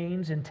bronze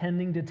chains,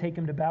 intending to take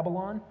him to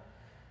Babylon.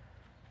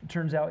 It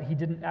turns out he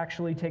didn't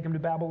actually take him to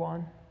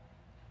Babylon.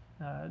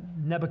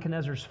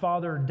 Nebuchadnezzar's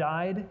father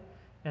died,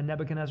 and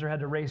Nebuchadnezzar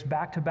had to race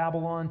back to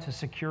Babylon to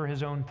secure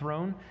his own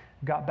throne.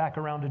 Got back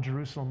around to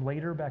Jerusalem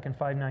later, back in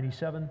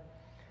 597.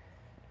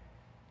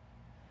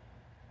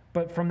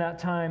 But from that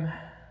time,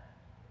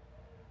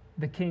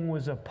 the king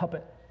was a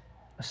puppet,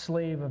 a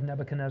slave of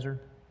Nebuchadnezzar.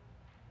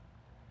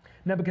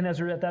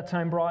 Nebuchadnezzar at that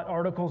time brought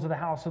articles of the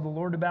house of the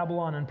Lord to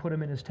Babylon and put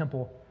them in his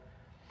temple.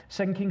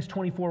 2 Kings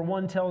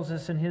 24:1 tells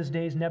us in his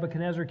days,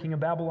 Nebuchadnezzar, king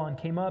of Babylon,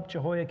 came up.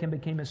 Jehoiakim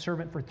became his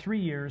servant for 3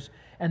 years,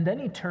 and then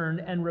he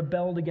turned and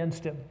rebelled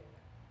against him.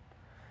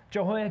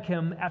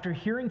 Jehoiakim, after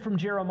hearing from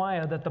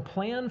Jeremiah that the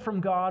plan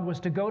from God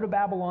was to go to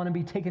Babylon and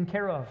be taken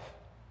care of.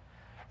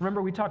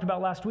 Remember, we talked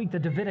about last week, the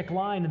Davidic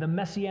line and the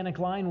Messianic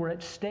line were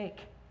at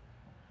stake.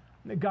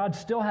 God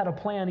still had a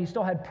plan. He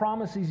still had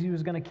promises he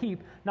was going to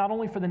keep, not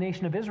only for the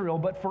nation of Israel,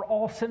 but for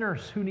all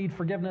sinners who need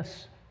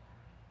forgiveness.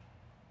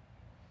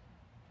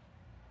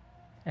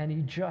 And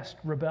he just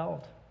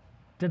rebelled,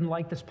 didn't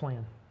like this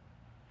plan.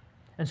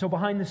 And so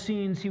behind the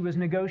scenes, he was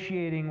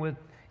negotiating with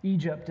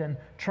Egypt and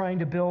trying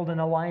to build an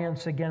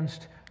alliance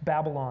against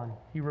Babylon.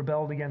 He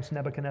rebelled against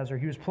Nebuchadnezzar.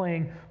 He was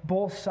playing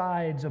both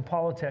sides of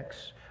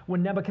politics.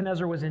 When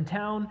Nebuchadnezzar was in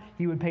town,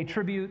 he would pay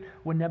tribute.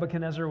 When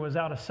Nebuchadnezzar was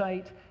out of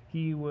sight,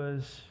 he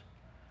was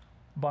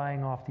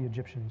buying off the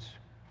Egyptians.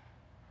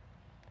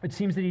 It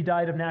seems that he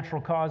died of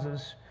natural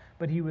causes,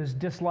 but he was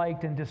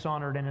disliked and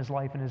dishonored in his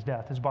life and his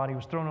death. His body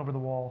was thrown over the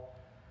wall.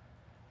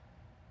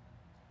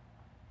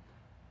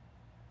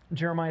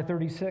 Jeremiah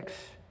 36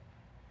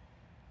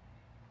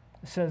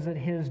 says that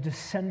his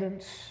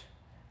descendants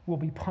will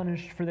be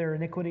punished for their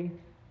iniquity,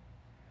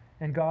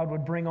 and God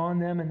would bring on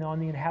them and on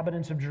the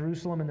inhabitants of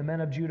Jerusalem and the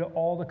men of Judah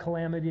all the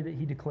calamity that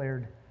he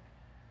declared,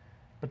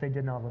 but they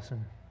did not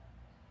listen.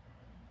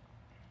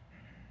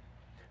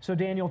 So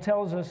Daniel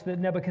tells us that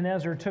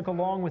Nebuchadnezzar took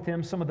along with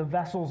him some of the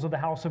vessels of the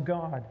house of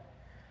God.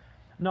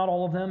 Not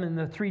all of them. In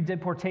the 3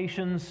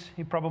 deportations,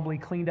 he probably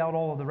cleaned out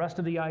all of the rest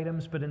of the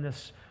items, but in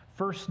this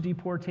first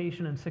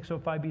deportation in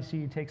 605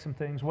 BC, he takes some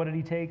things. What did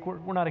he take?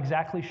 We're not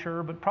exactly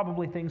sure, but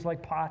probably things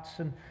like pots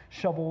and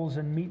shovels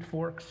and meat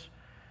forks.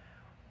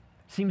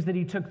 It seems that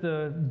he took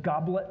the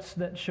goblets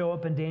that show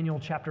up in Daniel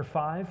chapter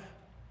 5.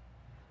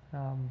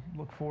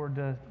 Look forward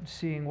to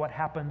seeing what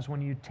happens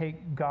when you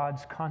take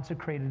God's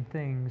consecrated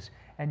things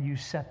and you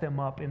set them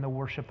up in the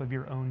worship of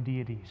your own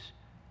deities.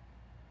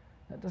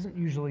 That doesn't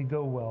usually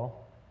go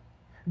well.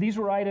 These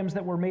were items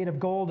that were made of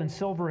gold and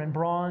silver and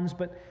bronze,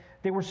 but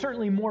they were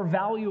certainly more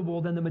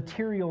valuable than the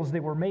materials they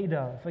were made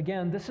of.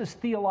 Again, this is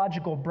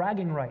theological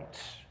bragging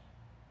rights.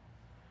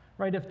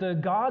 Right? If the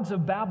gods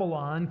of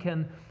Babylon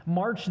can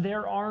march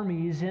their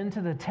armies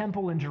into the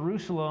temple in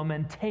Jerusalem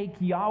and take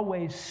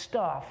Yahweh's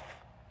stuff,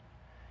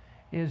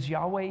 is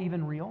Yahweh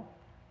even real?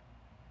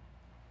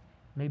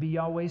 Maybe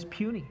Yahweh's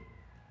puny.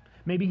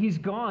 Maybe he's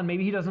gone.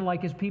 Maybe he doesn't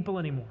like his people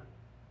anymore.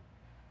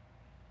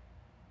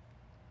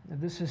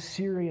 This is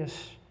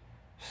serious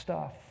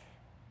stuff.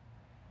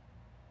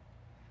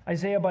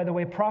 Isaiah, by the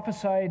way,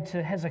 prophesied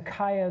to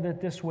Hezekiah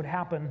that this would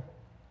happen.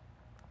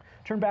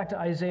 Turn back to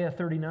Isaiah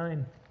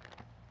 39.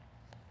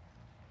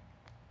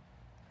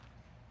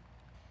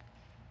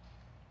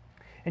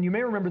 And you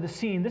may remember the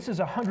scene. This is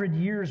 100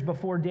 years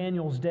before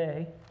Daniel's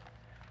day.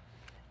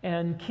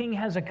 And King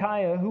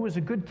Hezekiah, who was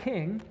a good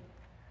king,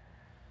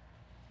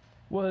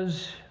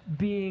 was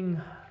being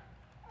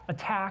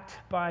attacked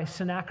by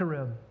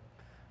Sennacherib.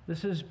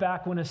 This is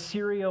back when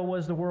Assyria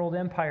was the world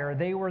empire.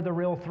 They were the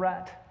real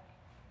threat.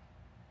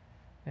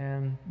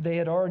 And they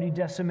had already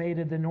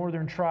decimated the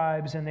northern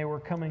tribes, and they were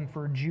coming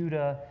for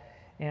Judah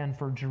and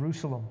for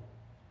Jerusalem.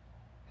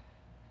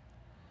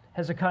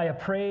 Hezekiah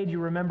prayed. You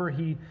remember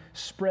he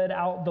spread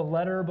out the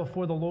letter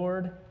before the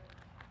Lord,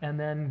 and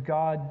then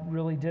God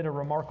really did a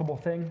remarkable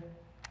thing.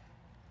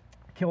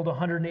 Killed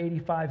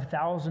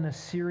 185,000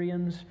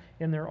 Assyrians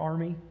in their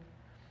army.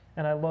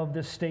 And I love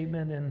this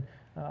statement in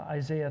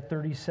Isaiah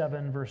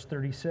 37, verse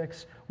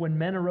 36. When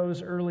men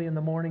arose early in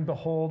the morning,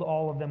 behold,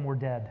 all of them were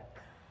dead.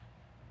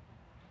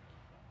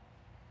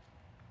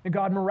 And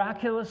God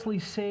miraculously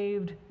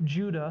saved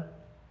Judah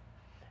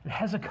and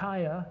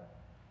Hezekiah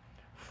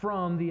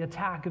from the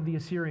attack of the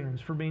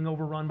Assyrians, for being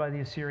overrun by the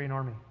Assyrian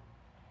army.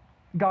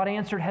 God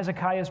answered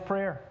Hezekiah's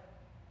prayer.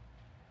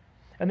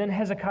 And then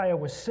Hezekiah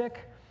was sick.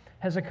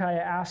 Hezekiah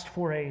asked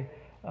for a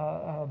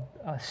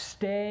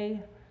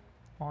stay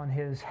on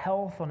his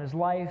health, on his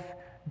life.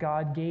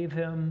 God gave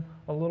him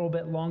a little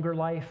bit longer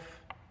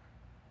life.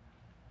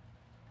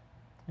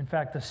 In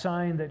fact, the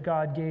sign that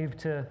God gave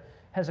to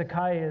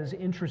Hezekiah is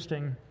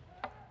interesting.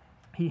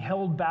 He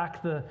held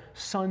back the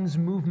sun's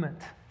movement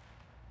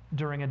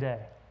during a day.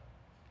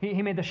 He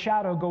made the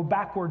shadow go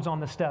backwards on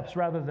the steps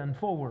rather than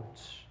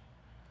forwards.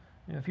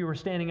 If you were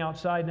standing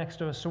outside next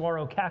to a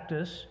saguaro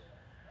cactus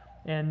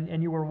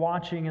and you were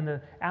watching in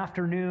the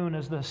afternoon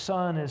as the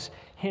sun is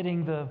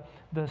hitting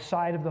the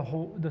side of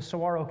the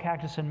saguaro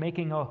cactus and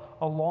making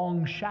a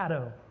long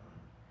shadow,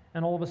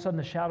 and all of a sudden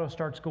the shadow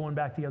starts going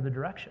back the other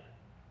direction.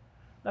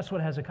 That's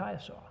what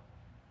Hezekiah saw.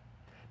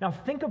 Now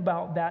think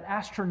about that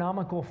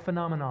astronomical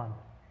phenomenon.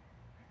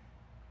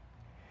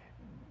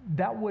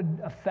 That would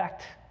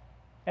affect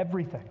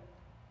everything.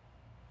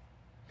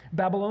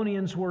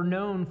 Babylonians were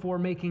known for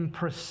making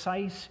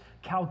precise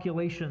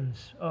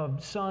calculations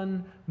of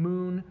sun,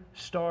 moon,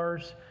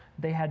 stars.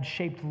 They had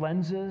shaped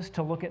lenses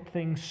to look at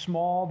things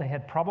small. They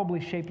had probably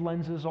shaped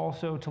lenses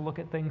also to look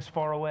at things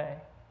far away.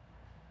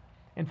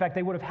 In fact,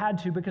 they would have had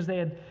to, because they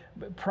had,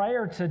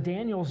 prior to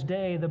Daniel's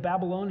day, the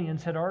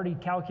Babylonians had already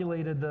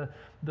calculated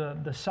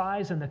the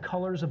size and the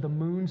colors of the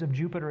moons of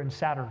Jupiter and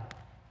Saturn.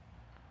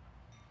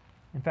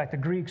 In fact, the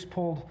Greeks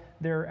pulled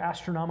their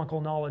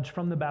astronomical knowledge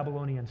from the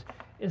Babylonians.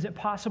 Is it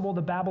possible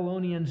the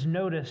Babylonians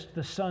noticed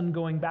the sun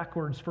going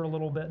backwards for a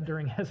little bit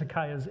during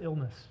Hezekiah's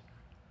illness?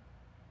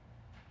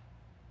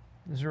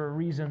 Is there a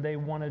reason they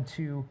wanted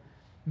to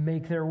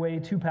make their way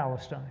to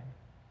Palestine?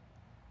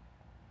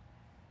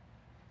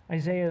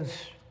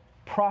 Isaiah's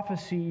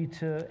prophecy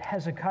to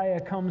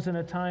Hezekiah comes in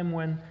a time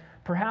when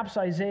perhaps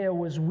Isaiah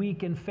was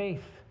weak in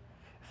faith,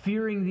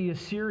 fearing the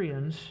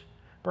Assyrians,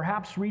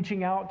 perhaps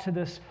reaching out to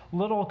this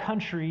little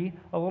country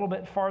a little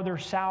bit farther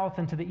south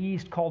and to the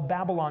east called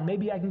Babylon.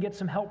 Maybe I can get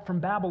some help from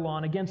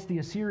Babylon against the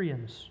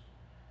Assyrians.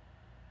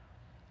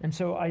 And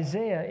so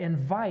Isaiah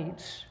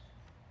invites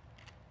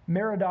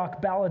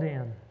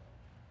Merodach-Baladan,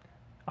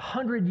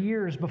 100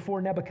 years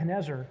before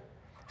Nebuchadnezzar,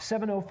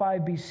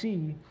 705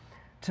 BC,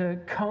 to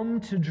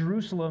come to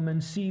Jerusalem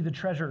and see the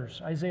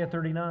treasures. Isaiah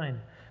 39.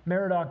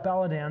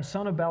 Merodach-Baladan,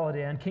 son of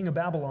Baladan, king of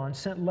Babylon,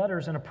 sent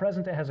letters and a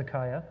present to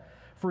Hezekiah,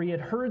 for he had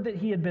heard that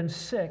he had been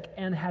sick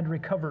and had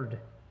recovered.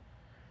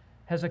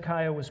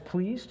 Hezekiah was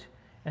pleased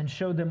and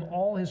showed them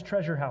all his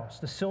treasure house,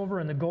 the silver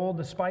and the gold,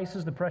 the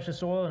spices, the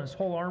precious oil, and his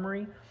whole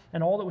armory,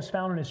 and all that was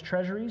found in his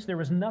treasuries. There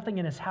was nothing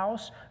in his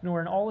house,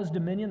 nor in all his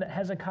dominion, that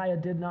Hezekiah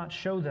did not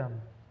show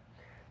them.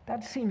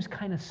 That seems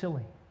kind of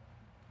silly.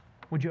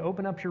 Would you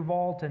open up your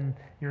vault and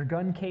your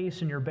gun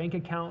case and your bank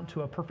account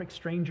to a perfect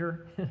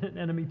stranger in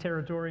enemy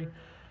territory?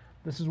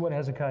 This is what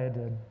Hezekiah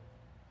did.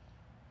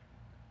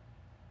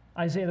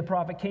 Isaiah the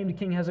prophet came to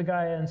King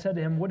Hezekiah and said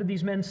to him, "What did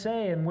these men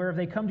say, and where have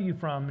they come to you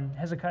from?" And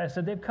Hezekiah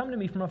said, "They've come to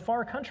me from a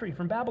far country,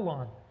 from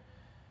Babylon."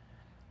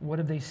 "What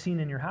have they seen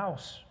in your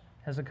house?"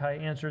 Hezekiah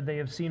answered, "They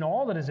have seen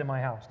all that is in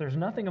my house. There's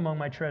nothing among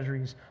my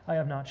treasuries I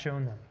have not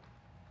shown them."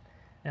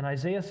 And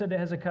Isaiah said to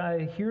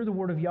Hezekiah, "Hear the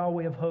word of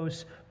Yahweh of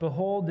hosts.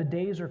 Behold, the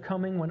days are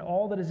coming when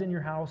all that is in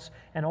your house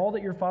and all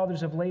that your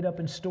fathers have laid up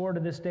in store to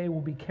this day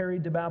will be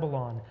carried to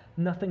Babylon.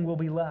 Nothing will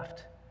be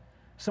left.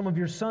 Some of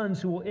your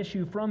sons who will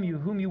issue from you,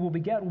 whom you will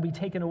beget, will be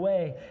taken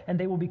away, and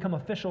they will become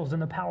officials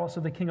in the palace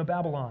of the king of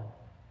Babylon."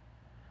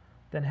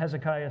 Then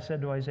Hezekiah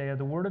said to Isaiah,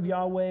 "The word of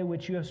Yahweh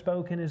which you have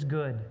spoken is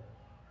good."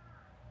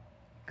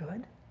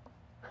 Good?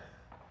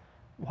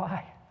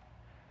 Why?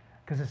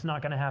 Because it's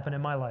not going to happen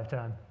in my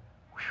lifetime.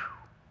 Whew.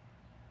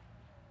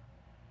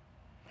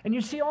 And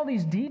you see all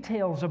these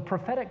details of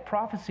prophetic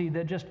prophecy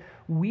that just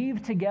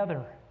weave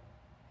together.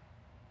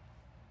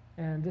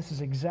 And this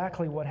is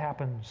exactly what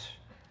happens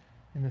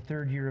in the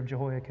third year of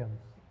Jehoiakim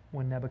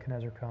when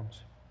Nebuchadnezzar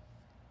comes.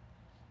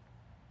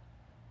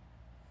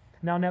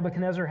 Now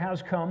Nebuchadnezzar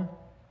has come.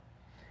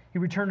 He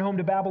returned home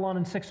to Babylon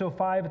in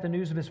 605 at the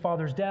news of his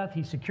father's death.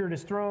 He secured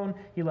his throne.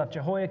 He left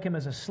Jehoiakim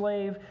as a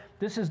slave.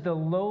 This is the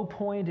low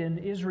point in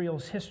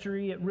Israel's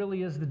history. It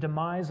really is the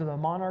demise of the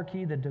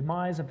monarchy, the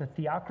demise of the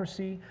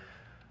theocracy.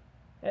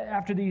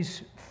 After these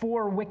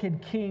four wicked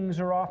kings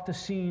are off the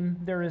scene,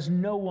 there is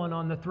no one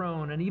on the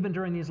throne. And even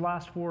during these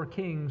last four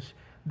kings,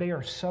 they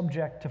are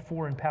subject to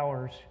foreign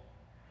powers.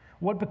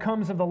 What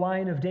becomes of the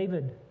line of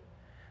David?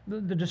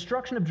 The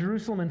destruction of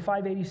Jerusalem in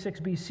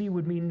 586 BC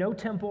would mean no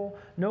temple,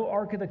 no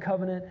Ark of the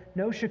Covenant,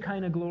 no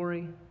Shekinah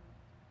glory.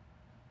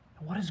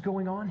 What is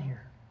going on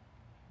here?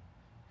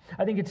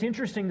 I think it's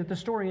interesting that the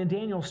story in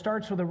Daniel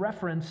starts with a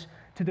reference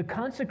to the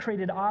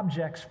consecrated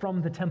objects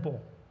from the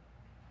temple.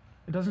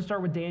 It doesn't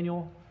start with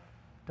Daniel.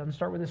 It doesn't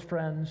start with his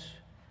friends.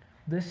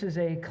 This is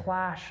a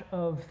clash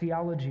of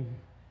theology.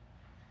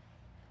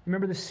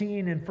 Remember the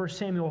scene in 1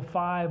 Samuel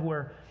 5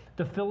 where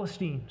the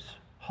Philistines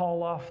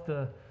haul off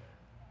the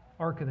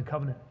Ark of the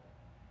Covenant.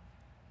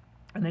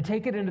 And they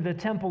take it into the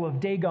temple of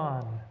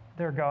Dagon,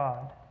 their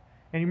god.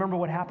 And you remember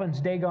what happens?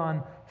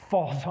 Dagon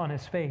falls on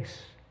his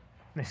face.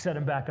 And they set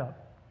him back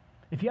up.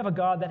 If you have a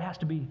god that has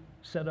to be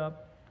set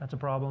up, that's a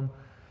problem.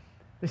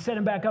 They set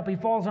him back up. He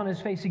falls on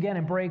his face again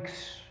and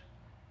breaks.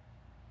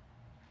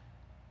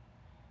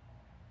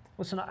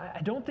 Listen, I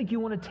don't think you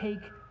want to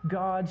take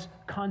God's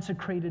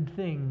consecrated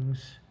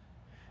things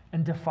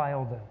and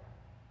defile them.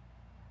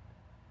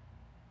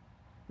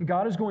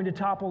 God is going to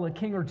topple a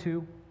king or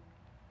two.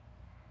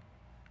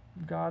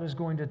 God is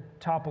going to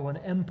topple an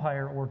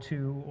empire or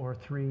two or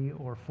three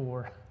or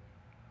four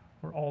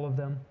or all of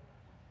them.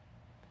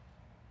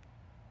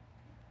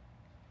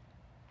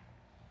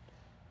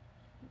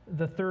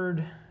 The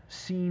third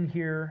scene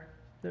here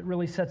that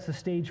really sets the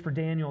stage for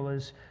Daniel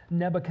is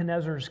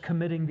Nebuchadnezzar's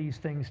committing these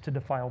things to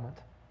defilement.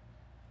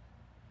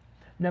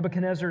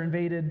 Nebuchadnezzar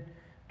invaded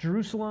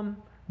Jerusalem.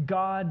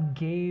 God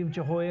gave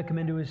Jehoiakim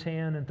into his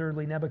hand. And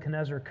thirdly,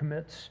 Nebuchadnezzar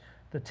commits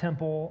the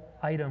temple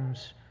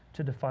items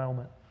to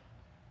defilement.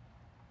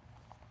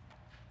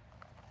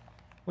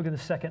 Look at the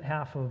second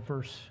half of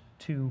verse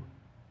 2.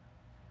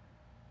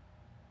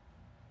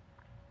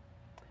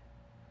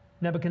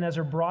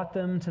 Nebuchadnezzar brought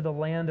them to the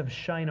land of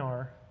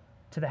Shinar,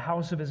 to the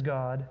house of his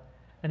God,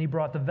 and he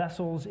brought the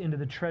vessels into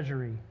the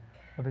treasury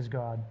of his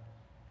God.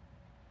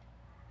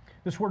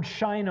 This word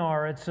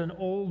Shinar, it's an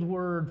old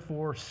word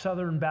for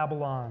southern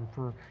Babylon,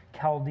 for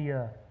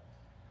Chaldea.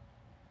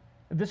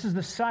 This is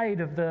the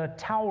site of the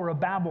Tower of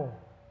Babel.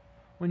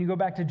 When you go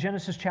back to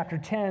Genesis chapter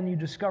 10, you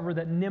discover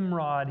that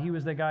Nimrod, he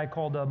was the guy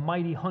called a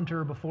mighty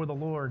hunter before the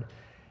Lord,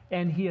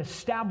 and he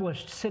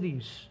established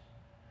cities,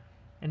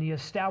 and he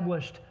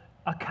established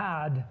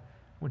Akkad,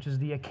 which is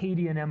the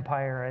Akkadian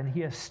Empire, and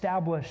he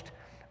established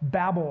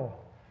Babel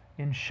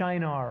in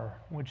Shinar,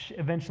 which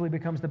eventually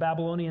becomes the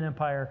Babylonian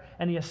Empire,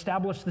 and he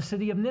established the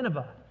city of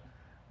Nineveh,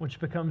 which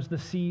becomes the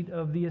seat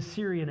of the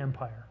Assyrian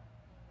Empire.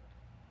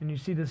 And you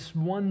see this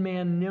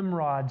one-man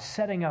Nimrod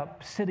setting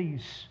up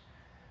cities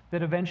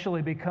that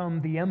eventually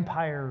become the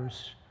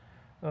empires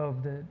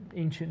of the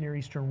ancient Near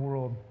Eastern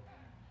world.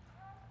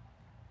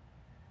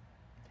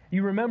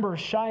 You remember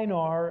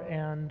Shinar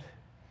and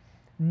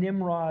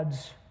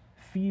Nimrod's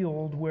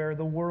field where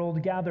the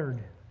world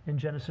gathered in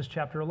Genesis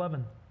chapter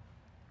 11.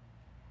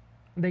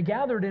 They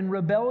gathered in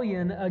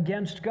rebellion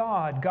against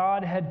God.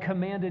 God had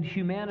commanded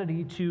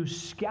humanity to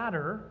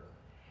scatter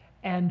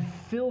and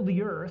fill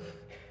the earth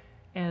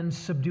and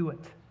subdue it.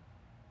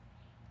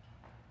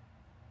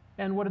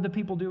 And what did the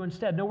people do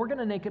instead? No, we're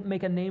going to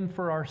make a name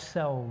for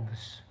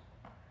ourselves.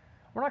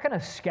 We're not going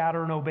to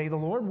scatter and obey the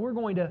Lord. We're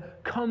going to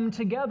come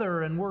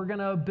together and we're going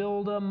to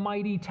build a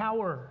mighty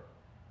tower.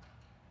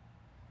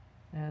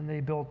 And they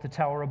built the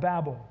Tower of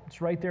Babel.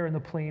 It's right there in the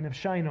plain of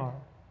Shinar.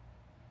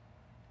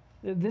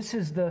 This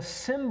is the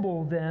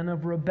symbol then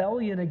of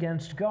rebellion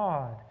against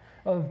God,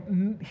 of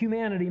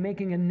humanity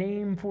making a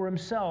name for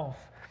himself,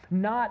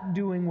 not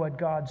doing what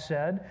God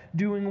said,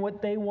 doing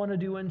what they want to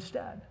do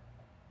instead.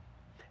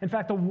 In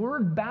fact, the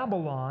word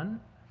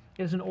Babylon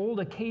is an old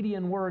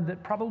Akkadian word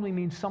that probably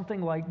means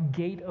something like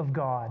gate of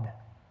God.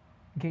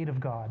 Gate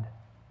of God.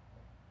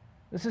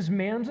 This is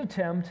man's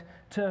attempt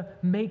to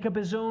make up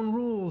his own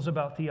rules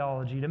about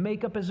theology, to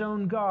make up his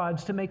own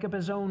gods, to make up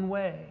his own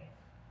way,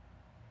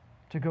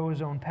 to go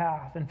his own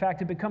path. In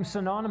fact, it becomes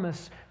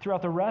synonymous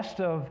throughout the rest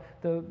of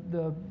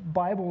the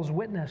Bible's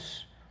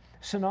witness,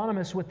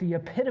 synonymous with the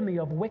epitome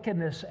of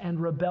wickedness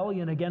and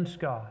rebellion against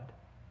God.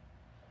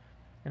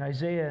 In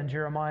Isaiah and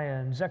Jeremiah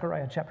and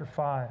Zechariah chapter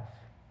 5.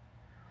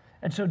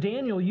 And so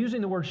Daniel, using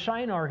the word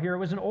Shinar here, it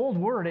was an old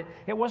word.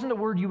 It wasn't a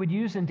word you would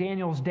use in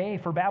Daniel's day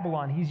for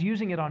Babylon. He's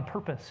using it on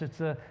purpose.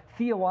 It's a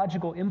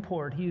theological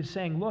import. He is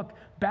saying, look,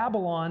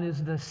 Babylon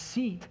is the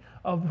seat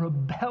of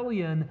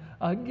rebellion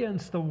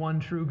against the one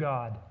true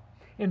God.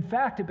 In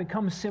fact, it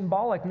becomes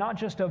symbolic not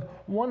just of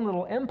one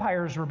little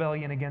empire's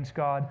rebellion against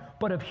God,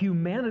 but of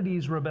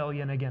humanity's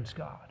rebellion against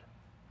God.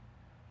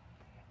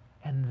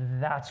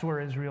 And that's where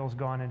Israel's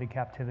gone into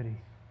captivity.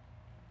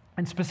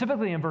 And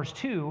specifically in verse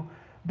 2,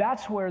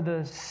 that's where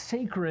the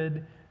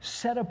sacred,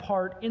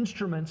 set-apart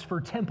instruments for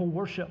temple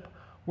worship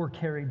were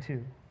carried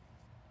to.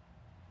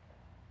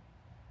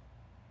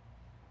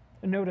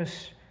 And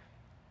notice,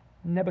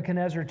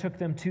 Nebuchadnezzar took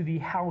them to the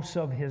house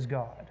of his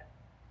God.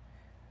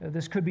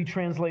 This could be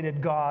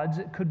translated gods.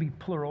 It could be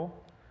plural.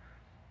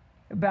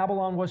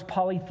 Babylon was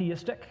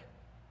polytheistic.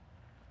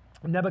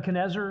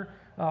 Nebuchadnezzar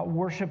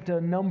worshipped a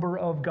number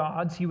of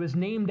gods. He was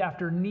named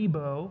after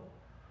Nebo.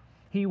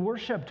 He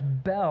worshipped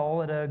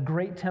Bel at a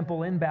great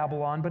temple in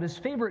Babylon, but his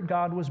favorite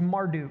god was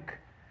Marduk.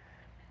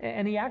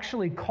 And he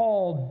actually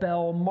called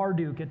Bel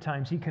Marduk at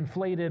times. He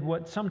conflated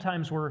what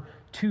sometimes were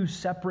two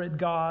separate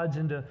gods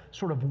into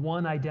sort of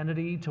one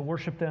identity to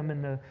worship them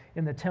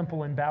in the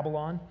temple in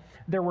Babylon.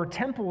 There were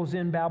temples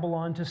in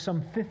Babylon to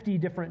some 50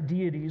 different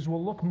deities.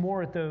 We'll look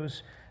more at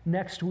those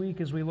next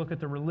week as we look at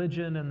the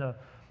religion and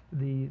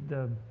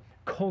the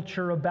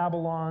culture of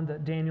Babylon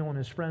that Daniel and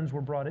his friends were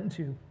brought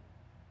into.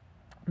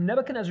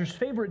 Nebuchadnezzar's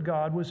favorite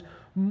god was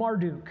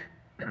Marduk.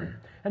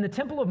 And the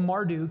temple of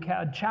Marduk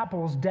had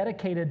chapels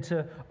dedicated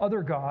to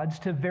other gods,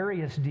 to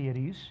various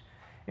deities.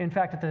 In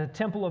fact, at the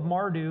temple of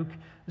Marduk,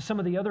 some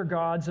of the other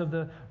gods of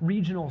the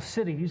regional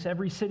cities,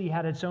 every city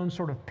had its own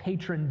sort of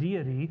patron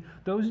deity.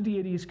 Those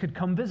deities could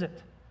come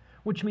visit,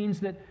 which means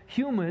that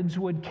humans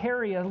would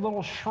carry a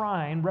little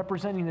shrine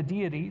representing the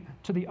deity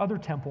to the other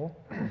temple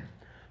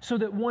so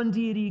that one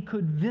deity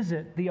could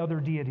visit the other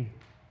deity.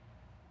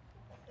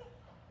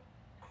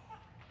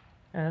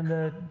 And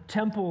the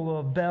temple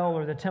of Bel,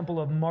 or the temple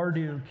of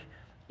Marduk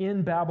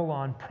in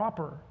Babylon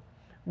proper,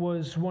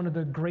 was one of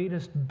the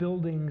greatest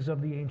buildings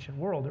of the ancient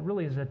world. It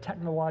really is a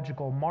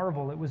technological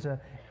marvel. It was a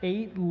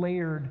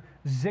 8-layered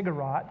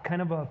ziggurat,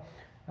 kind of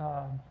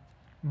a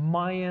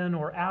Mayan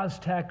or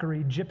Aztec or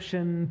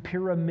Egyptian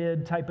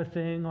pyramid type of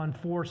thing on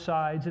 4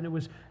 sides, and it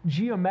was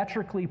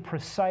geometrically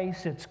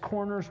precise. Its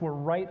corners were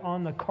right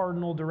on the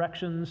cardinal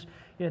directions.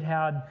 It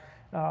had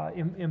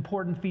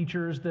important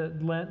features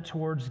that lent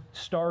towards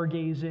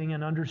stargazing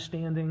and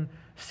understanding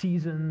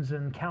seasons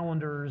and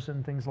calendars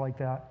and things like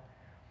that.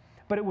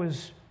 But it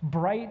was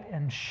bright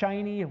and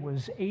shiny. It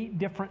was 8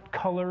 different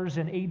colors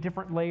and 8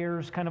 different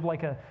layers, kind of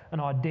like an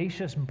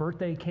audacious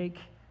birthday cake.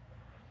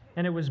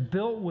 And it was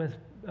built with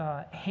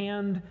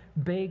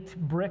hand-baked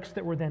bricks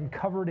that were then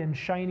covered in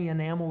shiny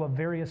enamel of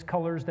various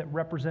colors that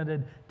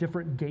represented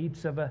different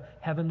gates of a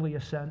heavenly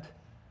ascent.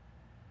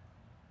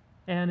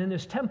 And in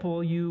this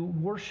temple, you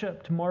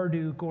worshipped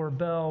Marduk or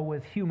Bel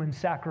with human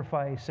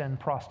sacrifice and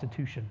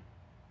prostitution.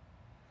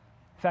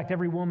 In fact,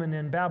 every woman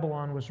in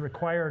Babylon was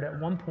required at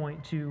one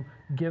point to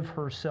give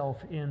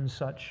herself in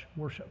such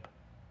worship.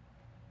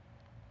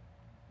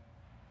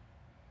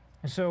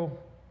 And so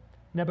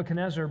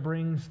Nebuchadnezzar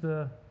brings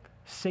the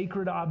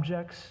sacred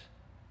objects,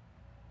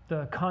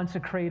 the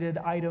consecrated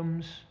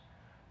items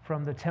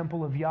from the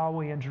temple of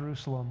Yahweh in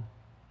Jerusalem,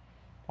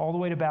 all the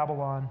way to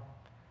Babylon,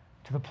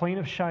 to the plain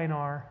of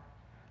Shinar,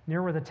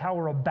 near where the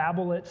Tower of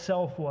Babel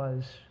itself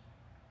was,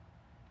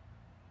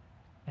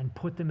 and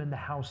put them in the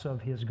house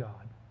of his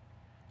God.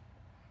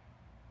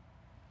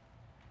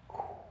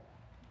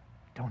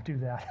 Don't do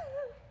that.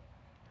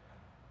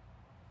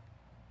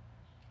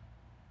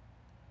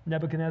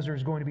 Nebuchadnezzar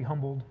is going to be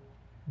humbled.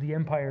 The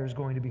empire is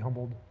going to be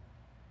humbled.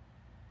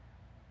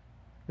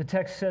 The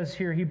text says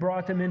here, he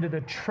brought them into the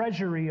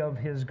treasury of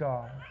his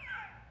God.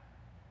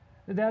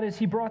 That is,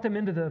 he brought them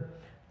into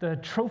the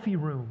trophy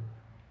room.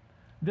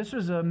 This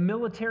was a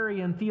military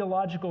and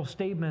theological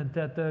statement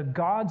that the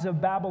gods of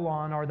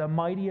Babylon are the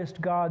mightiest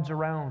gods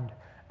around.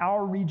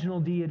 Our regional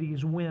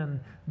deities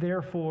win.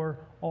 Therefore,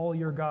 all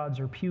your gods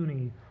are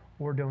puny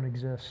or don't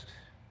exist.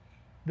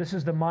 This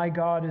is the my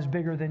God is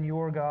bigger than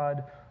your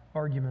God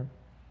argument.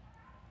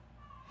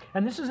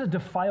 And this is a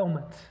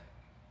defilement.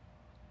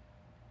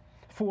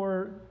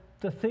 For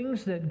the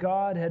things that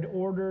God had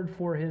ordered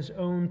for his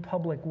own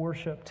public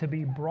worship to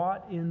be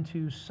brought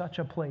into such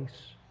a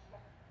place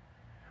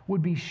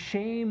would be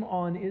shame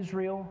on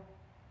Israel,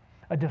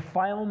 a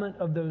defilement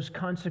of those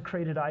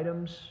consecrated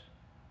items.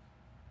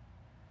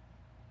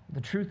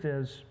 The truth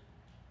is,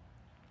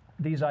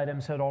 these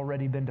items had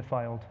already been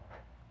defiled.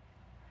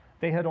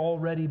 They had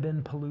already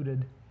been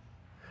polluted.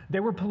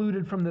 They were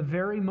polluted from the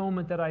very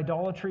moment that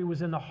idolatry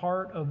was in the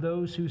heart of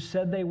those who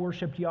said they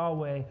worshiped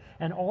Yahweh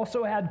and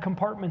also had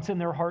compartments in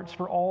their hearts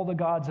for all the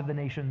gods of the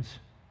nations.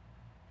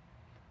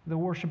 The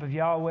worship of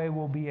Yahweh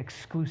will be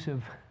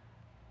exclusive.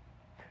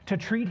 To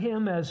treat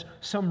him as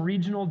some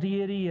regional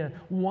deity,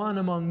 one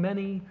among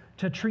many,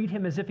 to treat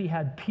him as if he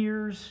had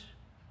peers,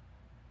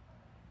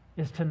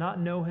 is to not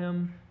know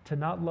him, to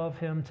not love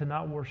him, to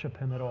not worship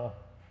him at all.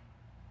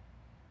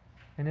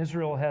 And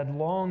Israel had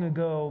long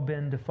ago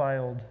been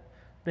defiled.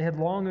 They had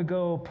long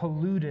ago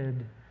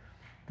polluted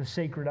the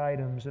sacred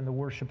items and the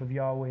worship of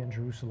Yahweh in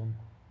Jerusalem.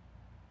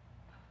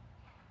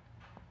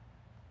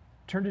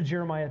 Turn to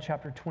Jeremiah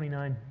chapter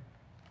 29.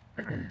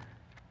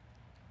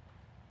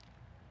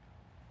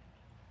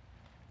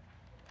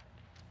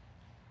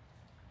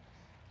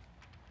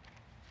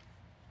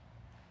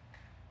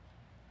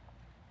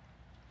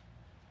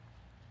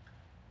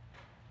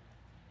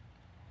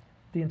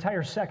 The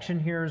entire section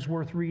here is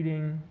worth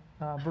reading,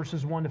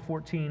 verses 1 to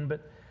 14,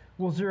 but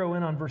we'll zero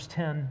in on verse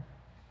 10.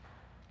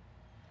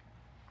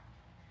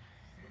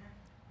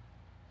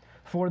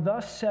 For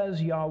thus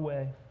says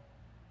Yahweh,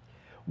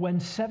 when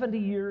 70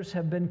 years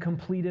have been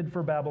completed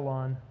for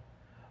Babylon,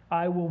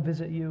 I will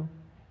visit you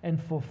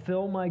and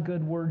fulfill my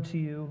good word to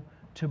you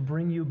to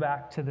bring you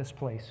back to this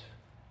place.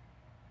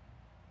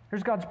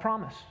 Here's God's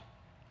promise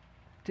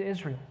to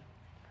Israel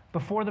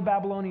before the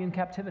Babylonian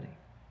captivity.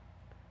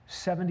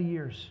 70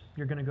 years,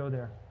 you're going to go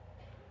there.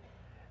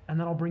 And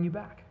then I'll bring you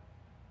back.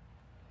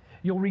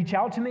 You'll reach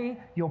out to me.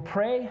 You'll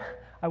pray.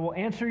 I will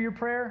answer your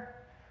prayer.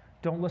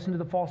 Don't listen to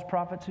the false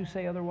prophets who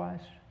say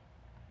otherwise.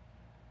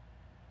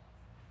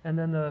 And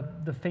then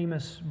the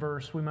famous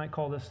verse, we might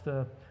call this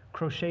the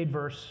crocheted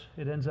verse.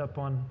 It ends up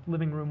on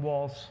living room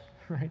walls,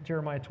 right?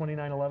 Jeremiah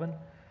 29:11.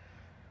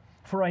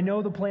 For I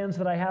know the plans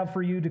that I have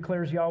for you,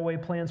 declares Yahweh,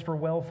 plans for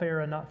welfare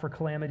and not for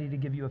calamity, to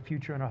give you a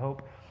future and a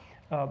hope.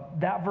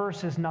 That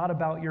verse is not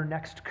about your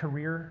next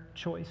career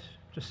choice,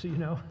 just so you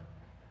know.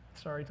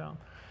 Sorry, Tom.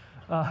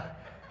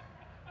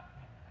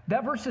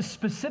 That verse is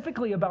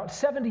specifically about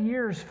 70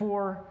 years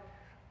for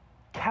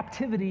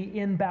captivity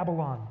in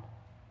Babylon.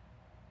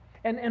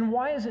 And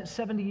why is it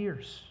 70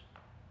 years?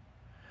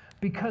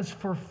 Because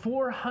for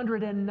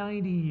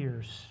 490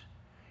 years,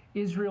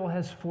 Israel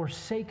has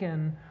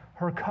forsaken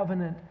her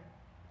covenant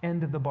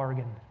end of the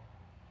bargain.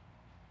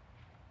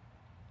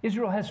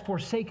 Israel has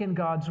forsaken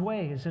God's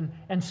ways,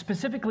 and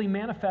specifically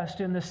manifest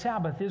in the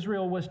Sabbath.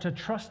 Israel was to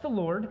trust the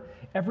Lord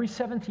every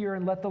seventh year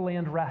and let the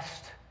land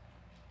rest.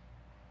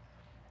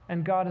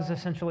 And God is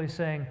essentially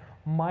saying,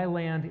 my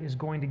land is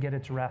going to get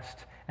its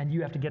rest, and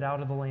you have to get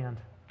out of the land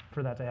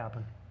for that to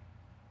happen.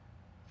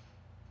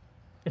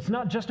 It's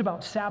not just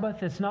about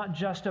Sabbath. It's not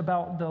just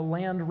about the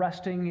land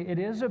resting. It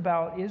is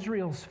about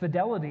Israel's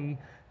fidelity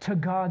to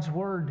God's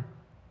word.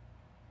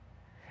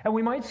 And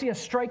we might see a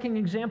striking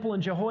example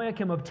in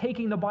Jehoiakim of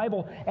taking the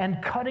Bible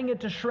and cutting it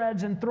to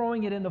shreds and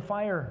throwing it in the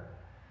fire.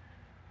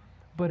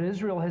 But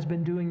Israel has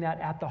been doing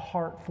that at the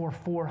heart for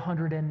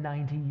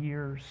 490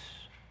 years.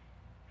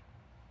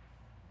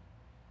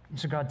 And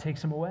so God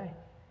takes them away.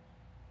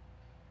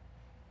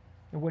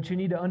 And what you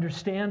need to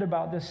understand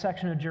about this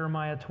section of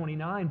Jeremiah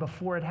 29,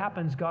 before it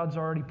happens, God's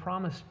already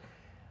promised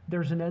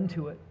there's an end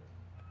to it.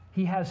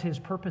 He has his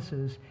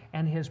purposes,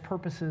 and his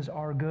purposes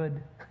are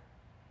good.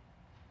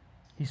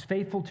 He's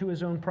faithful to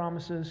his own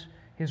promises.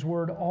 His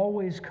word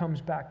always comes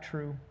back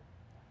true.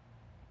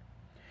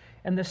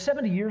 And the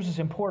 70 years is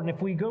important.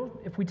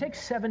 If we take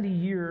 70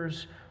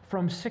 years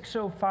from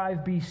 605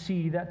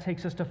 BC, that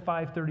takes us to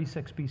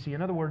 536 BC.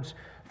 In other words,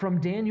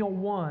 from Daniel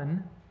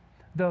 1,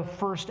 the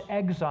first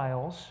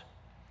exiles,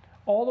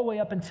 all the way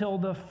up until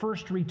the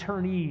first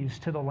returnees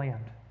to the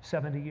land,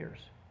 70 years.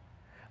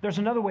 There's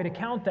another way to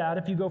count that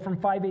if you go from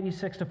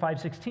 586 to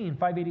 516.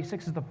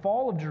 586 is the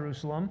fall of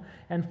Jerusalem,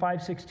 and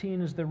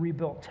 516 is the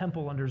rebuilt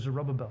temple under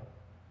Zerubbabel.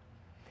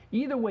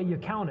 Either way you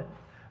count it,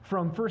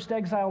 from first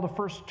exile to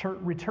first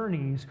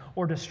returnees,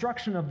 or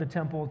destruction of the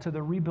temple to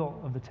the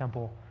rebuild of the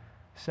temple,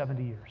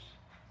 70 years.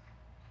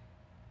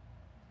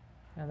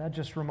 And that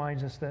just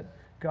reminds us that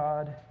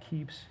God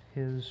keeps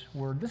his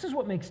word. This is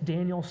what makes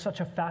Daniel such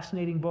a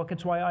fascinating book.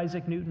 It's why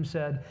Isaac Newton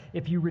said,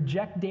 if you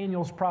reject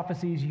Daniel's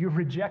prophecies, you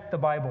reject the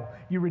Bible.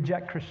 You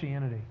reject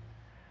Christianity.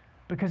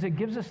 Because it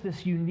gives us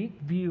this unique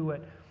view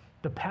at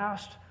the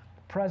past,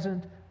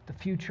 present, the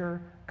future.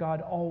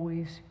 God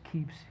always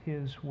keeps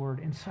his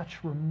word in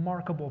such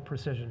remarkable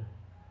precision.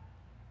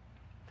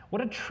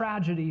 What a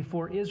tragedy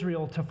for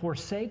Israel to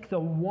forsake the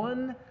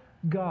one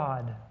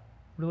God,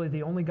 really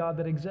the only God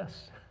that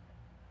exists,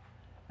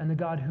 and the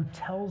God who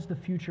tells the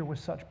future with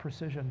such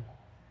precision,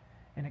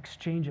 and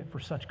exchange it for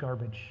such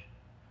garbage,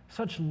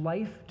 such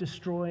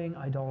life-destroying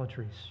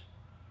idolatries.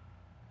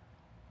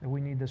 And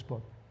we need this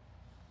book.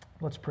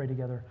 Let's pray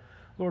together.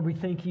 Lord, we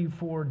thank you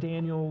for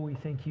Daniel. We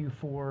thank you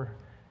for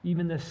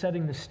even this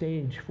setting the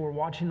stage for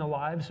watching the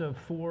lives of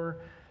 4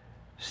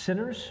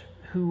 sinners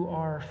who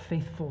are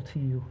faithful to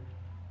you,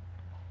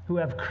 who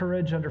have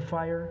courage under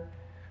fire,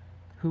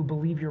 who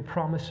believe your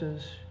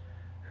promises,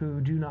 who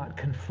do not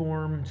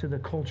conform to the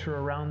culture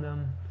around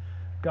them.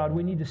 God,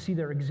 we need to see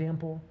their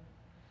example.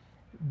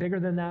 Bigger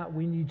than that,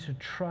 we need to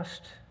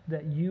trust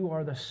that you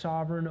are the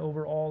sovereign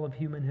over all of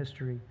human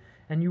history,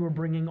 and you are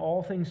bringing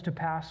all things to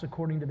pass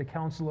according to the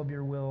counsel of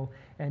your will,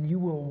 and you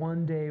will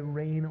one day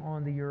reign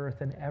on the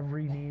earth, and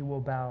every knee will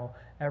bow,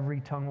 every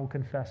tongue will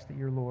confess that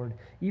you're Lord.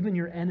 Even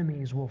your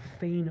enemies will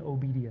feign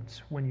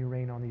obedience when you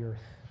reign on the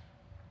earth.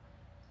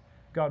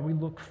 God, we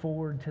look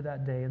forward to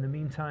that day. In the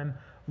meantime,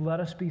 let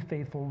us be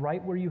faithful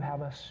right where you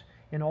have us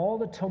in all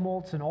the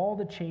tumults and all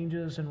the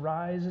changes and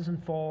rises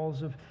and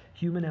falls of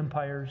human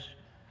empires.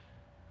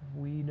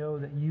 We know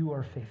that you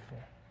are faithful.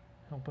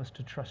 Help us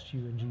to trust you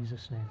in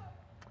Jesus' name.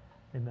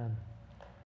 Amen.